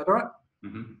month, etc.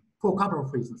 For a couple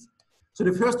of reasons. So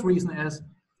the first reason is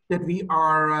that we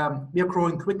are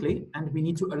growing quickly, and we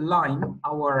need to align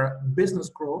our business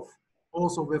growth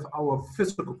also with our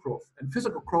physical growth. And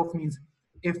physical growth means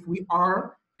if we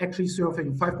are actually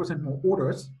serving 5% more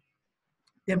orders,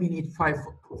 then we need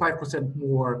 5%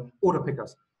 more order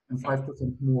pickers and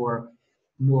 5% more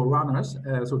runners,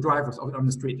 so drivers on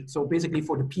the street. So basically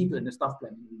for the people in the staff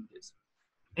planning, we need this.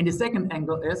 And the second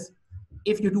angle is,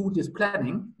 if you do this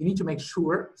planning, you need to make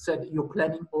sure that your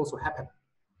planning also happens.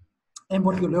 And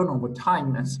what you learn over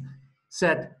time is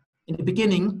that in the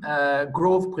beginning,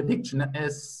 growth prediction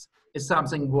is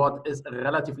something what is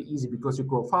relatively easy because you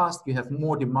grow fast, you have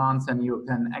more demands than you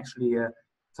can actually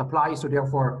supply. So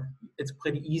therefore, it's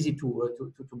pretty easy to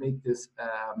make this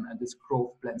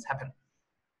growth plans happen.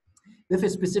 With a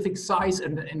specific size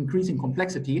and increasing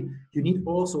complexity, you need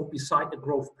also, beside the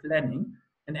growth planning,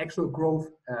 an actual growth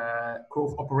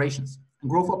operations. And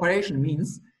growth operation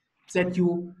means that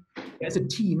you, as a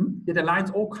team, that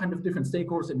aligns all kinds of different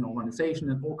stakeholders in your organization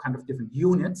and all kinds of different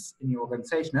units in your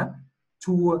organization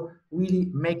to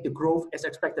really make the growth as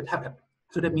expected happen.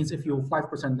 So that means if you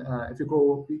 5%, if we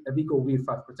go with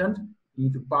 5%, you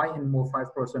need to buy in more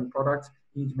 5% products.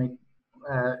 You need to make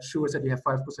sure that you have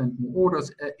 5% more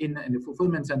orders in the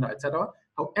fulfillment center, etc.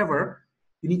 However,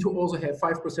 you need to also have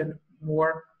 5%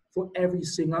 more for every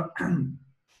single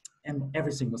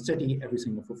city, every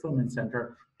single fulfillment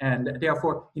center, and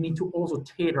therefore you need to also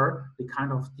tailor the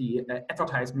kind of the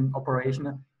advertising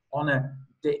operation on a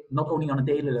not only on a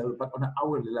daily level, but on an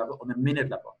hourly level, on a minute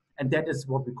level. And that is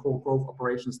what we call growth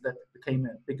operations. That became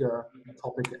a bigger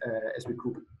topic as we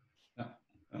grew. Yeah.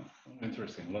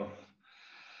 Interesting.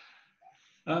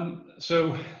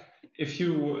 So if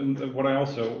you, what I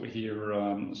also hear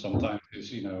sometimes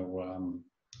is,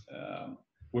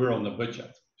 we're on the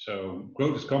budget. So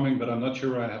growth is coming, but I'm not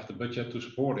sure I have the budget to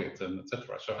support it, and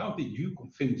etc. So how did you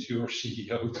convince your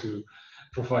CEO to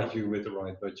provide you with the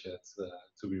right budget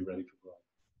to be ready for growth?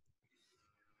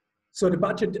 So the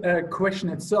budget question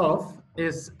itself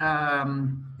is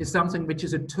something which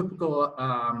is a typical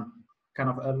kind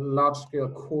of a large-scale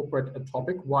corporate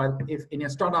topic. While if in a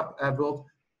startup world,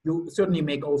 you certainly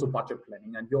make also budget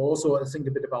planning, and you also think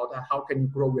a bit about how can you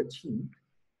grow your team.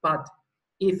 But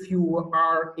if you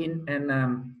are in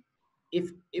an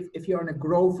if you're in a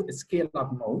growth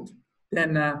scale-up mode,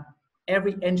 then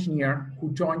every engineer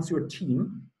who joins your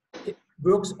team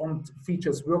works on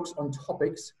features, works on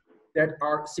topics that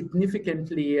are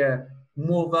significantly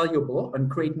more valuable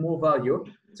and create more value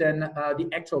than the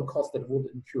actual cost that would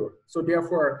incur. So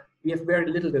therefore, we have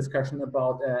very little discussion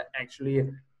about actually,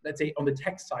 let's say on the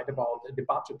tech side about the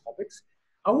budget topics.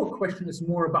 Our question is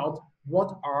more about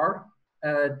what are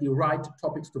the right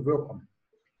topics to work on.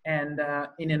 And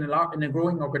in a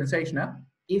growing organization,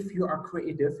 if you are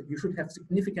creative, you should have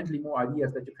significantly more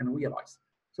ideas that you can realize.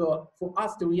 So for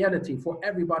us, the reality for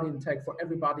everybody in tech, for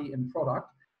everybody in product,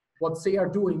 what they are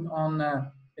doing on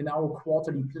in our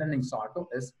quarterly planning cycle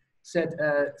is that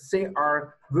they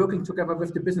are working together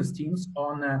with the business teams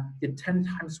on the 10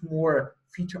 times more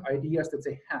feature ideas that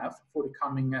they have for the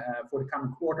coming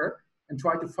quarter, and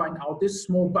try to find out this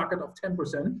small bucket of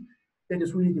 10% that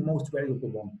is really the most valuable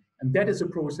one. And that is a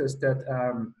process that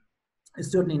is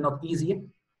certainly not easy,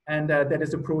 and that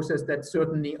is a process that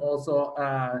certainly also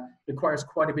requires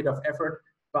quite a bit of effort,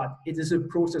 but it is a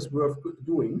process worth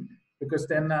doing, because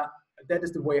then that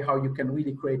is the way how you can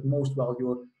really create most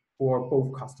value for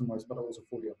both customers, but also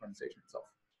for the organization itself.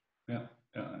 Yeah,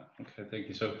 okay, thank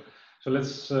you. So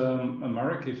let's,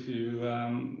 Marek, if you,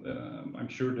 I'm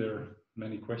sure there are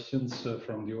many questions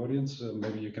from the audience.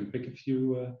 Maybe you can pick a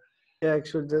few. Yeah,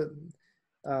 actually,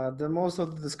 the most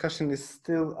of the discussion is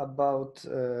still about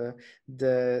the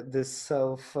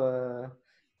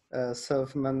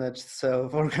self-managed,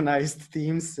 self-organized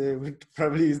teams, which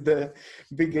probably is the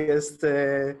biggest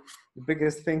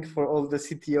thing for all the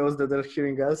CTOs that are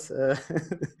hearing us,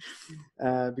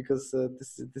 because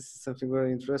this is something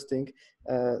very interesting.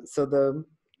 So the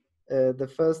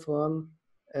first one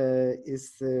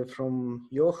is from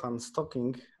Johan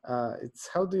Stocking. It's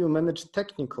how do you manage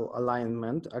technical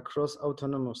alignment across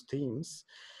autonomous teams?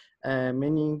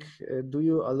 Meaning, do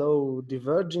you allow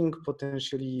diverging,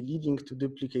 potentially leading to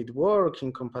duplicate work,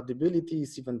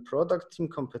 incompatibilities, even product team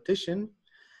competition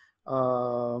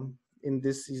in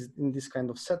this kind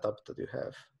of setup that you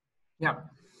have? Yeah.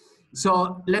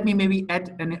 So let me maybe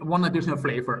add one additional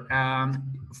flavor.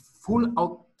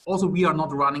 Also, we are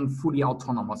not running fully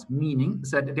autonomous, meaning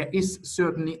that there is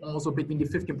certainly also between the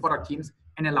 15 product teams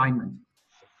an alignment.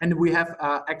 And we have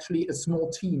actually a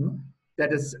small team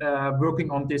that is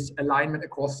working on this alignment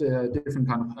across the different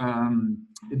kind of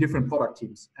the different product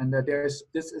teams. And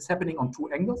this is happening on two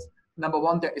angles. Number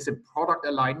one, there is a product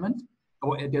alignment,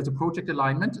 or there's a project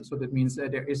alignment. So that means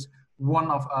there is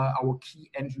one of our key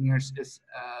engineers is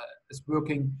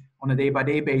working on a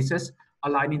day-by-day basis,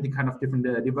 aligning the kind of different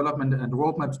development and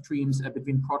roadmap streams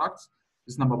between products.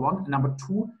 This is number one. And number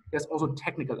two, there's also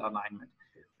technical alignment.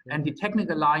 And the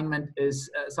technical alignment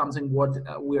is something what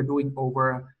we are doing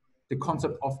over the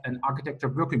concept of an architecture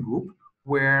working group,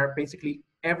 where basically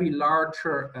every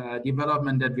larger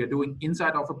development that we are doing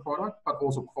inside of a product, but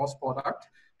also cross-product,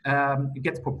 it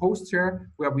gets proposed here,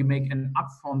 where we make an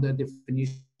upfront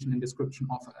definition and description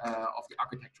of the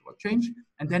architectural change,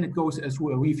 and then it goes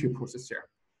through a review process here.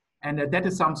 And that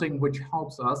is something which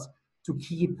helps us to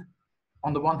keep,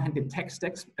 on the one hand, the tech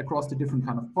stacks across the different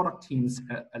kind of product teams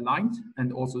aligned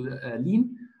and also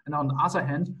lean, and on the other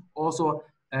hand, also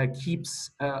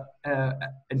ensures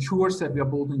that we are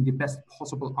building the best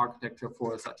possible architecture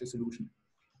for such a solution.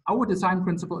 Our design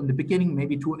principle in the beginning,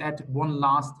 maybe to add one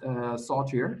last thought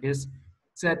here, is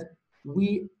that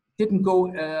we didn't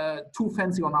go too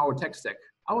fancy on our tech stack.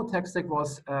 Our tech stack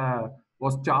was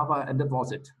Java, and that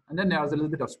was it. And then there's a little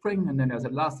bit of Spring, and then there's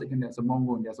Elastic, and there's a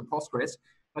Mongo, and there's a Postgres.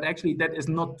 But actually, that is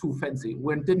not too fancy.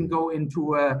 We didn't go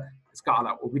into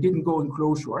Scala, or we didn't go in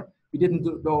Clojure. We didn't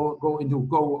go into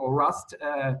Go or Rust.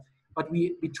 But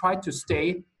we tried to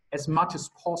stay as much as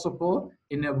possible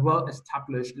in a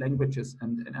well-established languages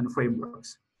and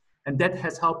frameworks. And that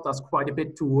has helped us quite a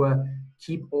bit to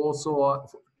keep also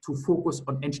to focus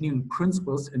on engineering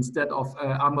principles instead of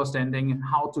understanding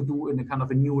how to do in a kind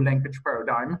of a new language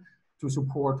paradigm to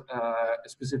support a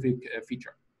specific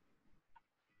feature.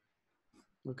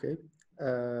 Okay.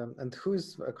 And who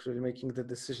is actually making the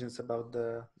decisions about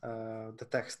the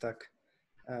tech stack?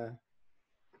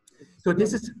 So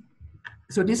this is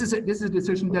So this is a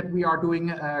decision that we are doing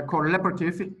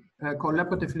collaboratively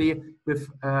with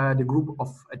the group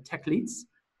of tech leads.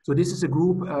 So this is a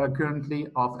group currently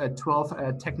of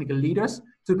 12 technical leaders.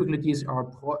 Typically, these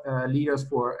are leaders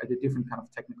for the different kind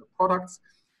of technical products.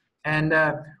 And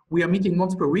we are meeting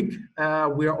once per week.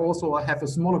 We are also have a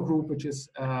smaller group, which is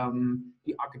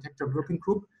the architecture working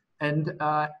group. And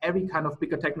every kind of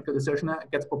bigger technical decision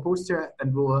gets proposed here,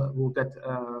 and will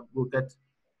get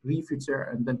reviewed there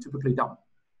and then typically done.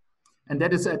 And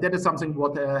that is something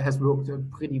what has worked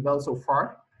pretty well so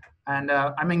far. And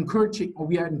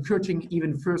we are encouraging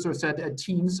even further that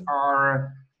teams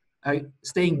are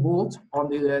staying bold on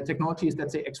the technologies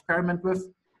that they experiment with.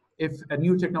 If a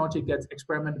new technology gets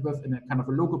experimented with in a kind of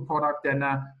a local product, then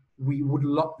we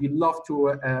love to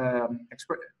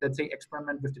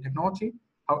experiment with the technology.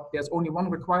 There's only one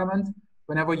requirement.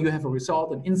 Whenever you have a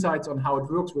result and insights on how it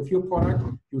works with your product,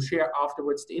 you share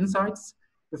afterwards the insights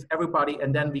with everybody,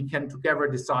 and then we can together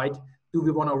decide, do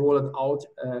we want to roll it out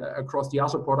across the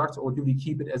other products, or do we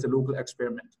keep it as a local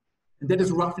experiment? And that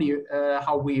is roughly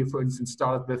how we, for instance,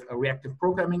 started with reactive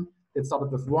programming. It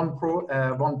started with one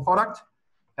product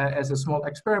as a small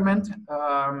experiment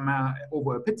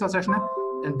over a pizza session,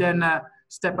 and then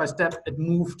step by step it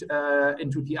moved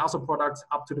into the other products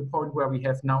up to the point where we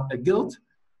have now a guild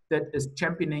that is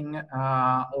championing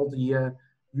all the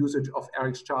usage of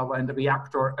Eric's Java and the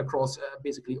Reactor across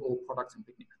basically all products in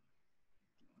Picnic.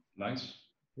 Nice.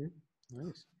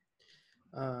 Nice.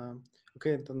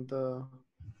 Okay, then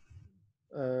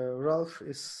Ralph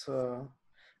is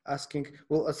asking,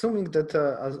 well, assuming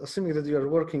that you are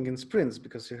working in sprints,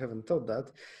 because you haven't told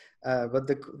that,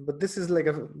 but this is like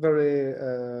a very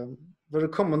very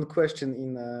common question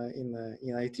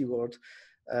in IT world.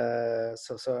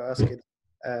 So I ask it,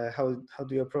 how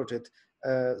do you approach it?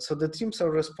 So the teams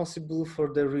are responsible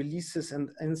for the releases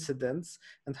and incidents,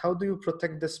 and how do you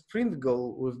protect the sprint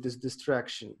goal with this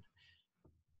distraction?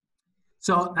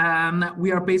 So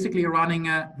we are basically running,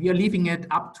 we are leaving it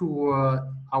up to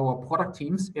our product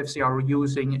teams if they are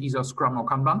using either Scrum or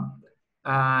Kanban.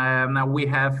 Now we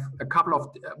have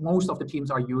most of the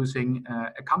teams are using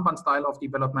a Kanban style of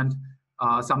development.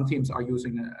 Some teams are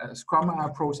using a Scrum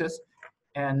process,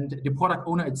 and the product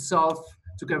owner itself,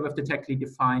 together with the tech lead,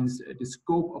 defines the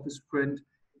scope of the sprint,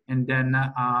 and then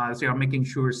they are making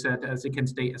sure that they can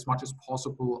stay as much as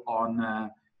possible on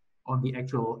the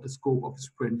actual scope of the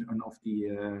sprint and of the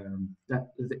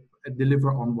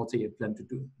deliver on what they plan to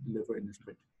deliver in the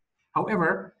sprint.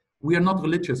 However, we are not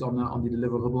religious on the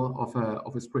deliverable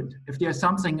of a sprint. If there's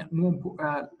something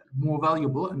more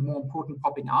valuable and more important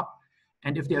popping up,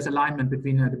 and if there's alignment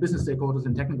between the business stakeholders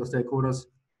and technical stakeholders,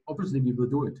 obviously we will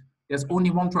do it. There's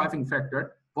only one driving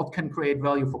factor: what can create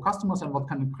value for customers and what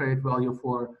can create value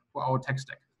for our tech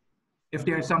stack. If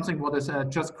there is something what is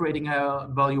just creating a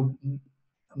value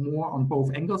more on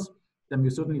both angles, then we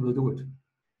certainly will do it.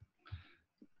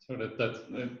 So that's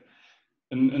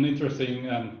an interesting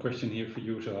question here for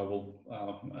you. So I will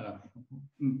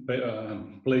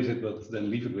place it, but then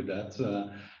leave it with that.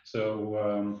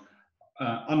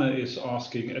 Anna is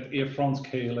asking, at Air France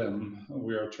KLM,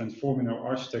 we are transforming our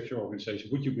architecture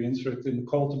organization. Would you be interested in the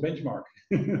call to benchmark?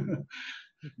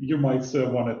 You might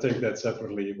want to take that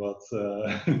separately, but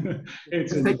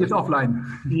let's take this offline.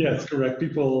 Yes, correct.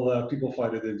 People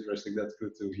find it interesting. That's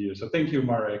good to hear. So thank you,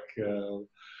 Marek.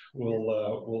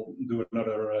 We'll do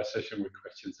another session with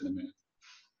questions in a minute.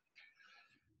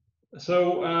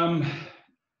 So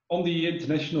on the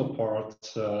international part,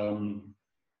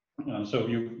 so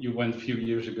you went a few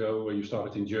years ago. You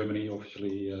started in Germany.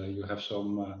 Obviously, you have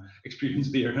some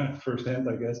experience there firsthand,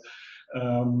 I guess.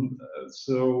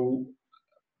 So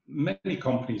many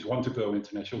companies want to go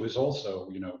international. There's also,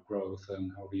 growth,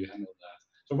 and how do you handle that?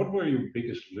 So what were your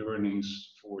biggest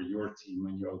learnings for your team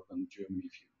when you opened Germany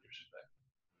a few years back?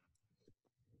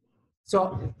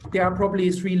 So there are probably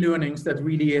three learnings that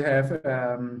really have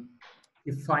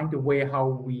defined the way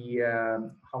how we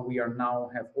are now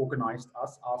have organized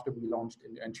us after we launched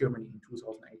in Germany in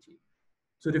 2018.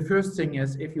 So the first thing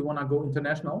is, if you want to go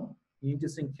international, you need to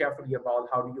think carefully about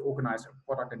how do you organize a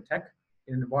product and tech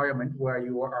in an environment where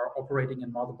you are operating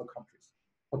in multiple countries,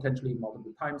 potentially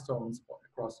multiple time zones,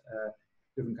 across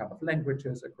different kind of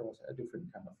languages, across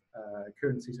different kind of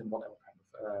currencies, and whatever kind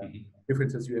of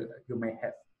differences you may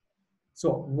have. So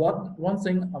one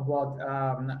thing about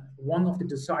one of the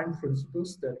design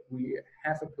principles that we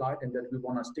have applied and that we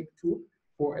want to stick to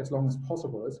for as long as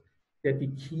possible is that we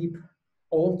keep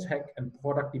all tech and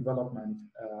product development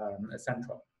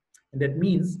central. And that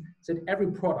means that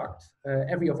every product,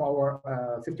 every of our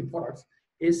 50 products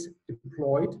is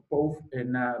deployed both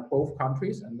in both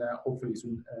countries, and hopefully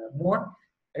soon more,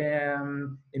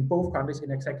 in both countries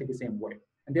in exactly the same way.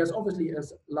 And there's obviously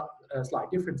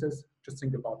slight differences. Just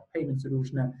think about the payment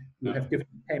solution. You have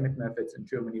different payment methods in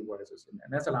Germany versus in the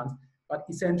Netherlands, but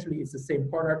essentially it's the same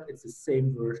product, it's the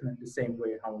same version, and the same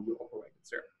way how you operate it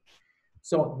there.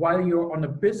 So while you're on the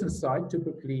business side,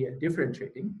 typically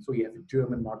differentiating, so you have a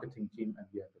German marketing team and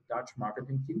you have a Dutch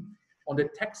marketing team. On the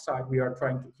tech side, we are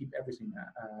trying to keep everything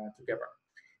together.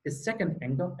 The second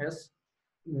angle is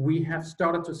we have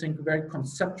started to think very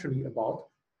conceptually about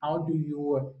how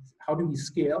do we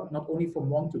scale not only from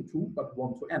 1 to 2, but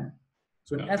 1 to n.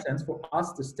 So in essence, for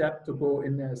us, the step to go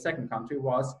in the second country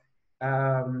was,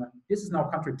 this is now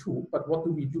country 2, but what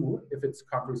do we do if it's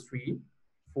country 3,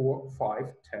 4,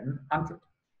 5, 10, 100?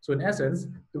 So in essence,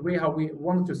 the way how we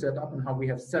wanted to set up and how we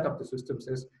have set up the systems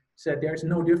is said there's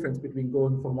no difference between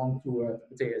going from 1 to,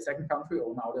 say, a second country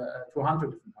or now to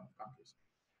 100 different countries.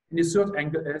 And the third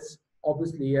angle is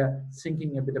obviously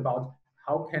thinking a bit about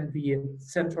how can we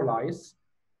centralize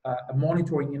a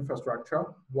monitoring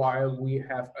infrastructure while we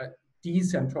have a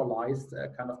decentralized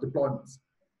kind of deployments.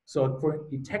 So for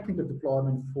the technical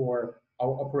deployment for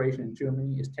our operation in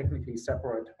Germany is technically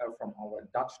separate from our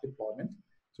Dutch deployment.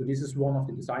 So this is one of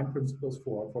the design principles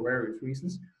for various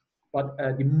reasons. But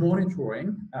the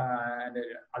monitoring and the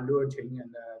alerting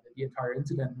and the entire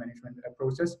incident management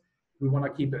process, we want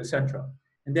to keep it central.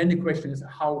 And then the question is,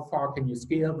 how far can you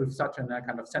scale with such a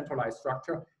kind of centralized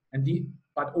structure? And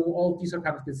but all these are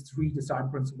kind of these 3 design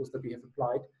principles that we have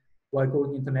applied while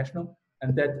going international.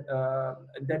 And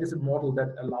that is a model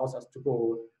that allows us to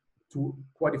go to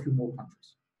quite a few more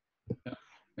countries.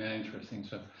 Yeah, interesting.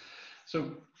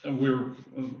 So we're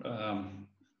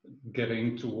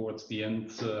getting towards the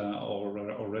end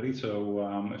already. So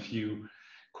a few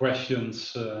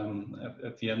questions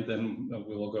at the end, then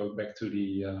we'll go back to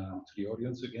the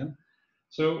audience again.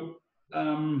 So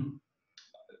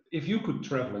if you could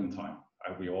travel in time,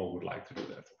 we all would like to do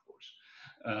that, of course.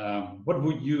 What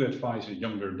would you advise a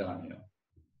younger Daniel?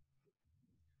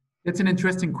 It's an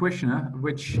interesting question,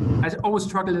 which I always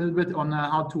struggle a little bit on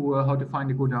how to find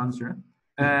a good answer.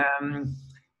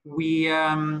 We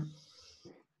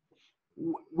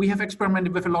have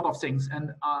experimented with a lot of things,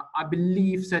 and I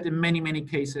believe that in many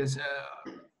cases,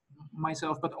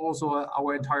 myself, but also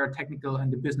our entire technical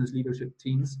and the business leadership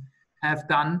teams have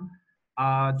done,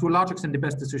 to a large extent, the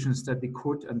best decisions that we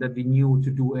could and that we knew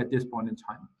to do at this point in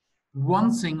time.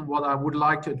 One thing what I would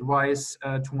like to advise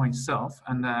to myself,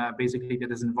 and basically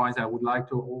that is advice I would like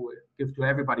to give to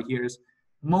everybody here, is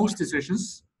most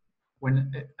decisions,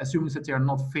 when assuming that they are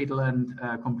not fatal and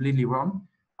completely wrong,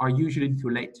 are usually too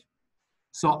late.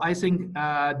 So I think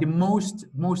the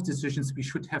most decisions we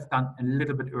should have done a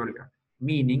little bit earlier,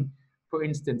 meaning, for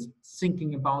instance,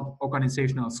 thinking about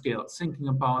organizational scale, thinking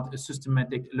about a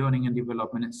systematic learning and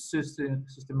development,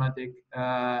 systematic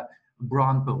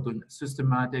brand building,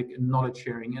 systematic knowledge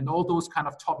sharing, and all those kind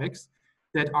of topics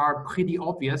that are pretty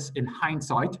obvious in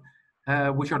hindsight,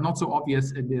 which are not so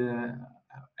obvious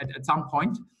at some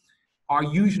point, are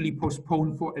usually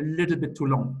postponed for a little bit too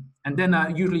long. And then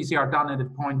usually they are done at a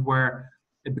point where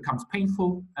it becomes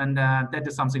painful, and that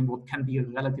is something what can be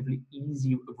relatively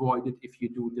easy avoided if you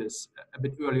do this a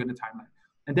bit earlier in the timeline.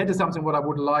 And that is something what I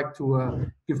would like to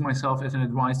give myself as an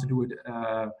advice, to do it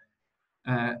a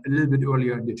little bit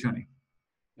earlier in the journey.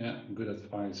 Yeah, good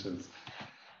advice.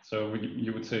 So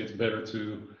you would say it's better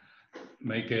to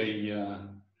make a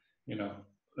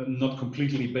not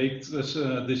completely baked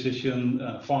decision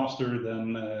faster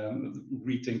than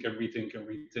rethink and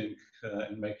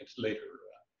make it later.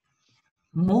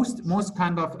 Most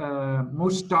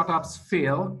startups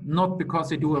fail not because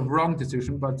they do a wrong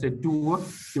decision, but they do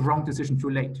the wrong decision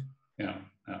too late. Yeah.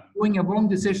 Doing a wrong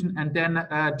decision and then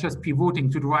just pivoting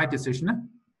to the right decision,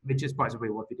 which is, by the way,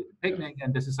 what we did in Picnic,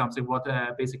 and this is something what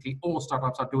basically all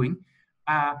startups are doing,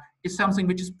 is something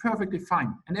which is perfectly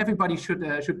fine, and everybody should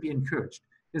be encouraged.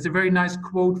 There's a very nice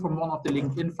quote from one of the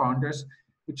LinkedIn founders,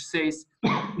 which says,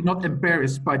 "Be not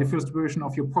embarrassed by the first version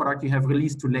of your product you have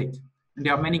released too late." And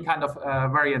there are many kind of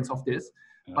variants of this,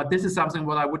 but this is something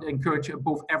what I would encourage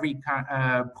both every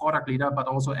product leader, but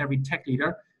also every tech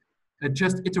leader,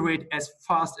 just iterate as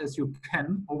fast as you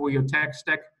can over your tech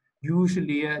stack.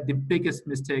 Usually the biggest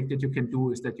mistake that you can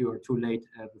do is that you are too late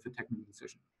with a technical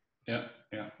decision. Yeah,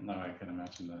 no, I can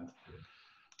imagine that.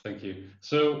 Thank you.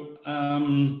 So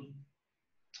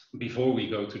before we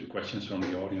go to the questions from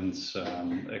the audience,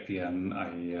 again, I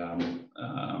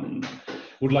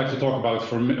would like to talk about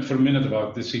for a minute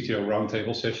about the CTO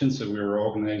Roundtable sessions. So we're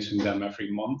organizing them every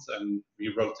month, and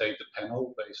we rotate the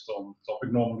panel based on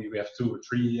topic. Normally we have 2 or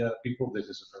 3 people. This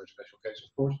is a very special case,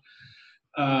 of course.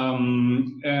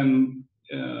 And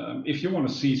if you want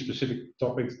to see specific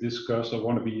topics discussed or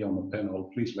want to be on the panel,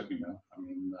 please let me know. I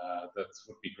mean, that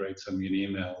would be great. Send me an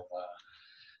email.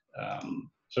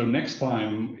 So next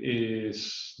time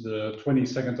is the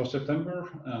 22nd of September.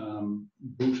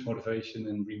 Boost motivation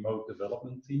in remote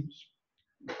development teams.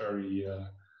 Very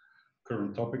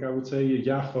current topic, I would say.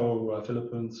 Jago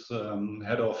Philippens,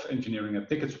 head of engineering at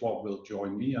TicketSwap, will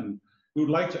join me, and we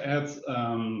would like to add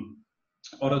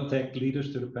other tech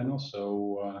leaders to the panel.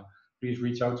 So please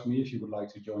reach out to me if you would like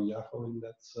to join Jago in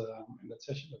that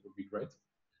session. That would be great.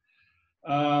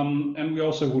 And we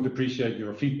also would appreciate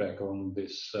your feedback on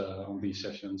this on these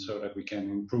sessions so that we can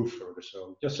improve further.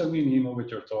 So just send me an email with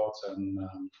your thoughts, and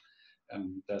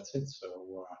that's it.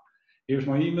 So here's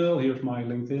my email, here's my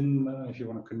LinkedIn if you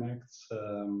want to connect.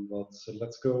 But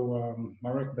let's go,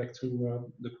 Marek, back to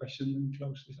the question and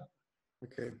close this up.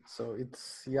 Okay, so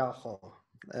it's Yahoo.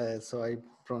 So I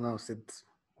pronounce it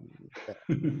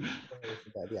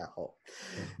Yahoo.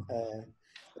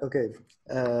 Okay.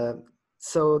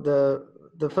 So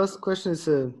the first question is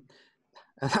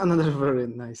another very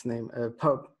nice name,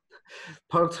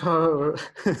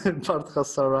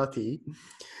 Parthasarati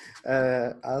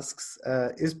asks,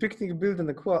 is Picnic built on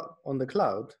the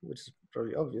cloud, which is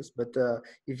probably obvious, but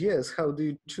if yes, how do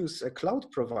you choose a cloud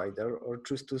provider or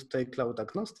choose to stay cloud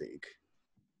agnostic?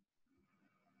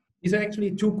 These are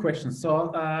actually two questions.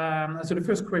 So, so the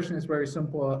first question is very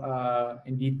simple.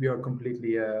 Indeed, we are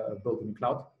completely built in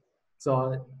cloud.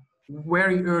 So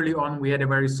very early on, we had a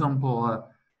very simple,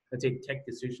 let's say, tech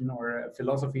decision or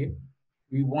philosophy.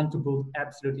 We want to build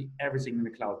absolutely everything in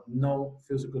the cloud, no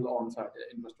physical on-site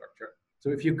infrastructure. So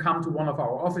if you come to one of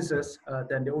our offices,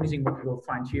 then the only thing what you will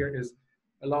find here is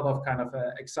a lot of kind of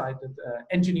excited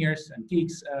engineers and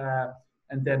geeks,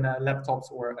 and then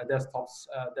laptops or desktops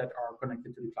that are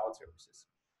connected to the cloud services.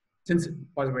 Since,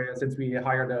 by the way, since we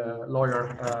hired a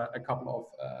lawyer a couple of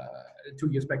 2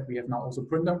 years back, we have now also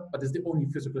printer, but it's the only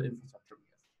physical infrastructure we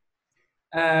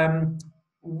have.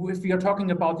 If we are talking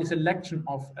about the selection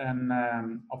of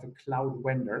a cloud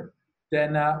vendor,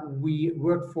 then we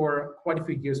worked for quite a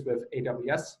few years with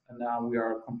AWS, and now we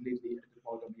are completely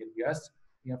deployed on AWS.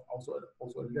 We have also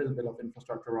a little bit of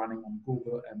infrastructure running on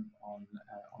Google and on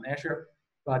Azure,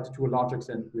 but to a large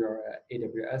extent we are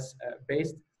AWS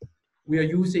based. We are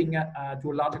using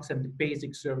to a large extent the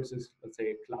basic services, let's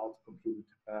say cloud compute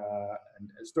and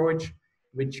storage,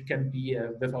 which can be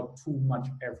without too much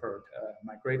effort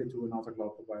migrated to another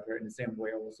cloud provider. In the same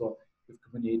way, also with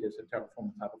Kubernetes and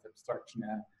Terraform type of abstraction,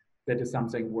 that is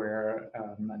something where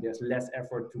there's less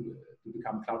effort to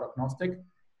become cloud agnostic.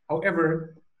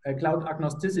 However, cloud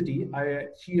agnosticity I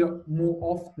hear more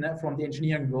often from the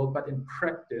engineering world, but in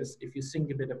practice, if you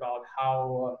think a bit about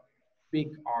how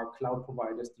big are cloud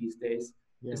providers these days,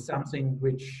 is something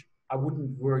which I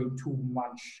wouldn't worry too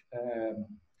much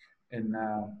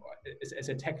as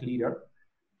a tech leader,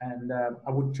 and I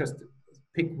would just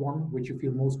pick one which you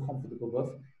feel most comfortable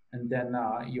with, and then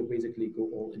you basically go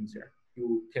all in there.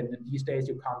 You can, these days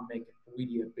you can't make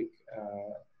really a big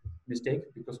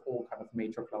mistake because all kind of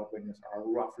major cloud vendors are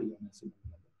roughly on a similar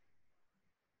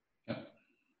level.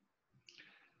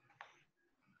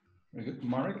 Very good.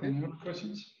 Marek, any other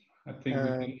questions? I think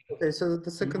okay, so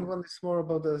the second one is more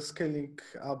about the scaling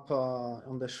up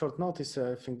on the short notice.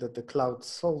 I think that the cloud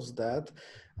solves that,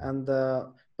 and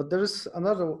but there is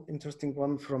another interesting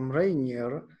one from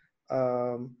Rainier.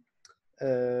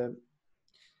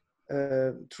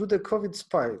 Through the COVID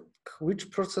spike,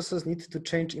 which processes need to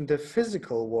change in the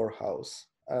physical warehouse?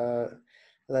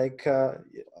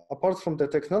 Apart from the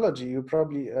technology, you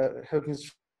probably have been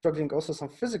struggling also some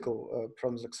physical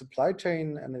problems like supply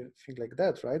chain and everything like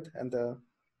that, right? And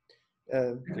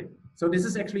so this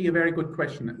is actually a very good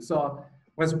question. So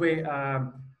by the way,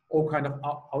 all kind of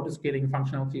auto-scaling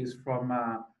functionalities from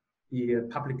the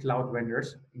public cloud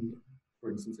vendors, for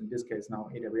instance, in this case now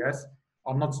AWS,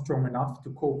 are not strong enough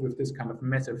to cope with this kind of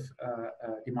massive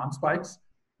demand spikes.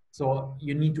 So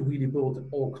you need to really build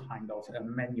all kind of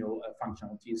manual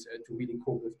functionalities to really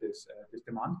cope with this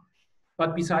demand.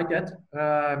 But beside that,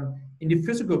 in the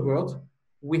physical world,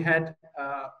 we had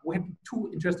two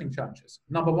interesting challenges.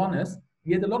 Number one is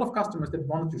we had a lot of customers that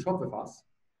wanted to shop with us.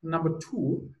 Number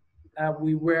two,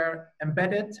 we were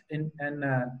embedded in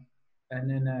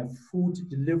a food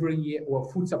delivery or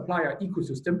food supplier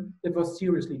ecosystem that was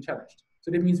seriously challenged.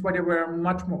 So that means while there were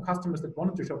much more customers that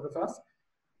wanted to shop with us,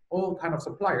 all kind of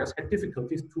suppliers had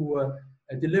difficulties to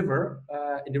deliver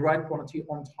in the right quantity,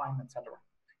 on time, etc.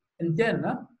 And then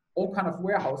all kind of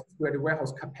warehouses where the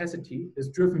warehouse capacity is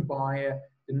driven by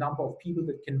the number of people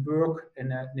that can work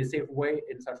in a safe way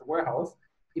in such a warehouse.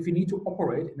 If you need to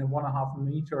operate in a 1.5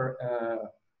 meter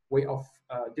way of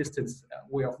distance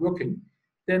way of working,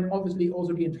 then obviously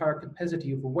also the entire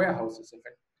capacity of a warehouse is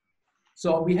affected.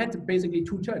 So we had basically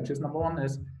two challenges. Number one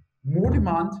is more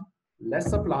demand, less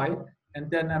supply, and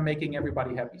then making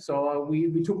everybody happy. So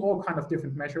we took all kind of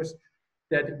different measures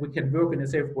that we can work in a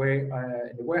safe way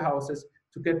in the warehouses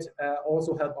to get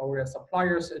also help our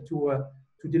suppliers to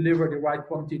deliver the right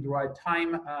quantity, the right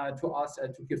time to us,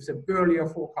 to give them earlier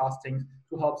forecasting,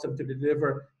 to help them to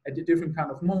deliver at the different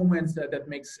kind of moments that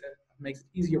makes it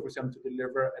easier for them to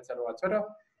deliver, etc., etc.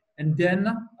 And then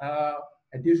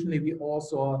additionally, we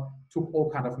also took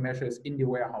all kind of measures in the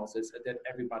warehouses that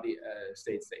everybody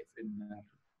stayed safe in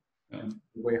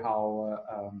the way how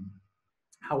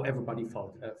everybody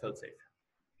felt safe.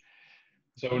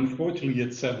 So unfortunately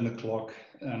it's 7 o'clock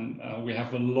and we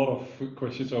have a lot of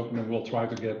questions open, and we'll try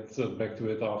to get back to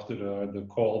it after the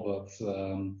call, but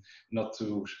not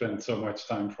to spend so much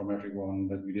time from everyone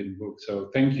that we didn't book. So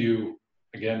thank you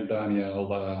again,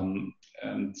 Daniel,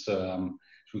 and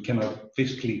we cannot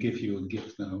physically give you a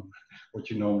gift now, what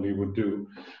you normally would do.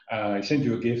 I sent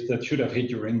you a gift that should have hit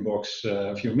your inbox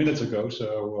a few minutes ago,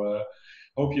 so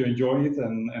hope you enjoy it,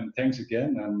 and thanks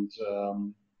again.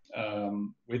 And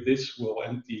with this, we'll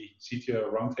end the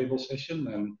CTO Roundtable session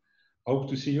and hope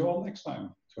to see you all next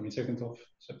time, 22nd of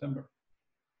September.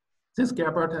 Thanks,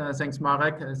 Gerbert. Thanks,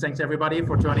 Marek. Thanks, everybody,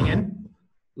 for joining in.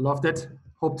 Loved it.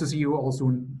 Hope to see you all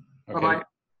soon. Okay. Bye-bye.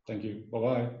 Thank you.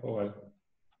 Bye-bye. Bye-bye.